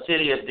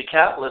city of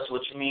Decapolis,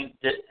 which means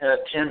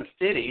 10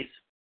 cities,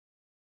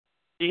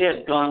 he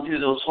had gone through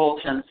those whole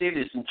 10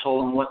 cities and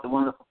told them what the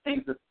wonderful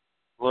things that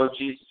the Lord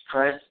Jesus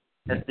Christ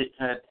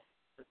had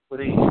what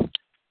he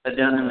had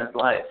done in his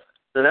life.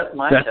 So that's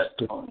my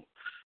testimony.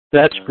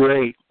 That's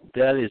great.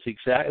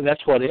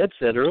 That's what Ed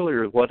said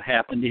earlier. What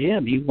happened to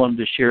him? He wanted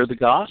to share the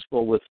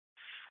gospel with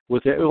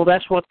it. Well,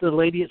 that's what the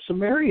lady at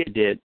Samaria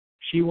did.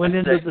 She went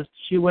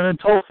and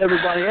told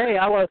everybody, "Hey,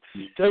 I want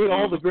to tell you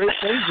all the great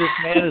things this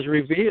man has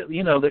revealed.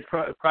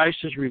 That Christ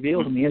has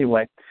revealed to me."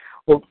 Anyway,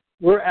 well,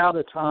 we're out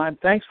of time.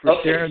 Thanks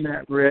for sharing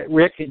that,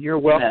 Rick, and you're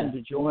welcome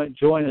to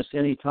join us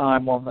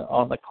anytime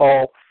on the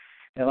call.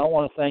 And I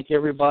want to thank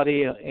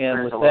everybody.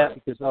 And with that,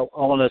 because I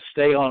want to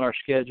stay on our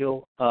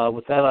schedule.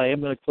 With that, I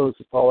am going to close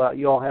the call out.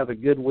 You all have a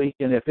good week.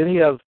 And if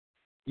any of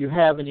you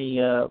have any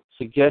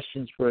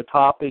suggestions for a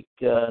topic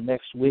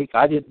next week,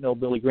 I didn't know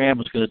Billy Graham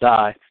was going to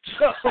die.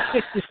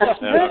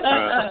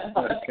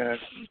 Okay.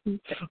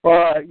 All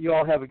right. You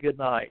all have a good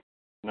night.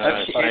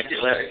 Nice.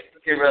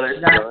 Okay, brother.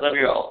 Love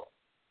you all.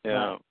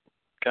 Yeah.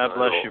 God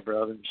bless you,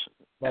 brothers.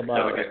 Bye-bye.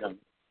 Have a good night.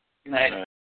 Good night.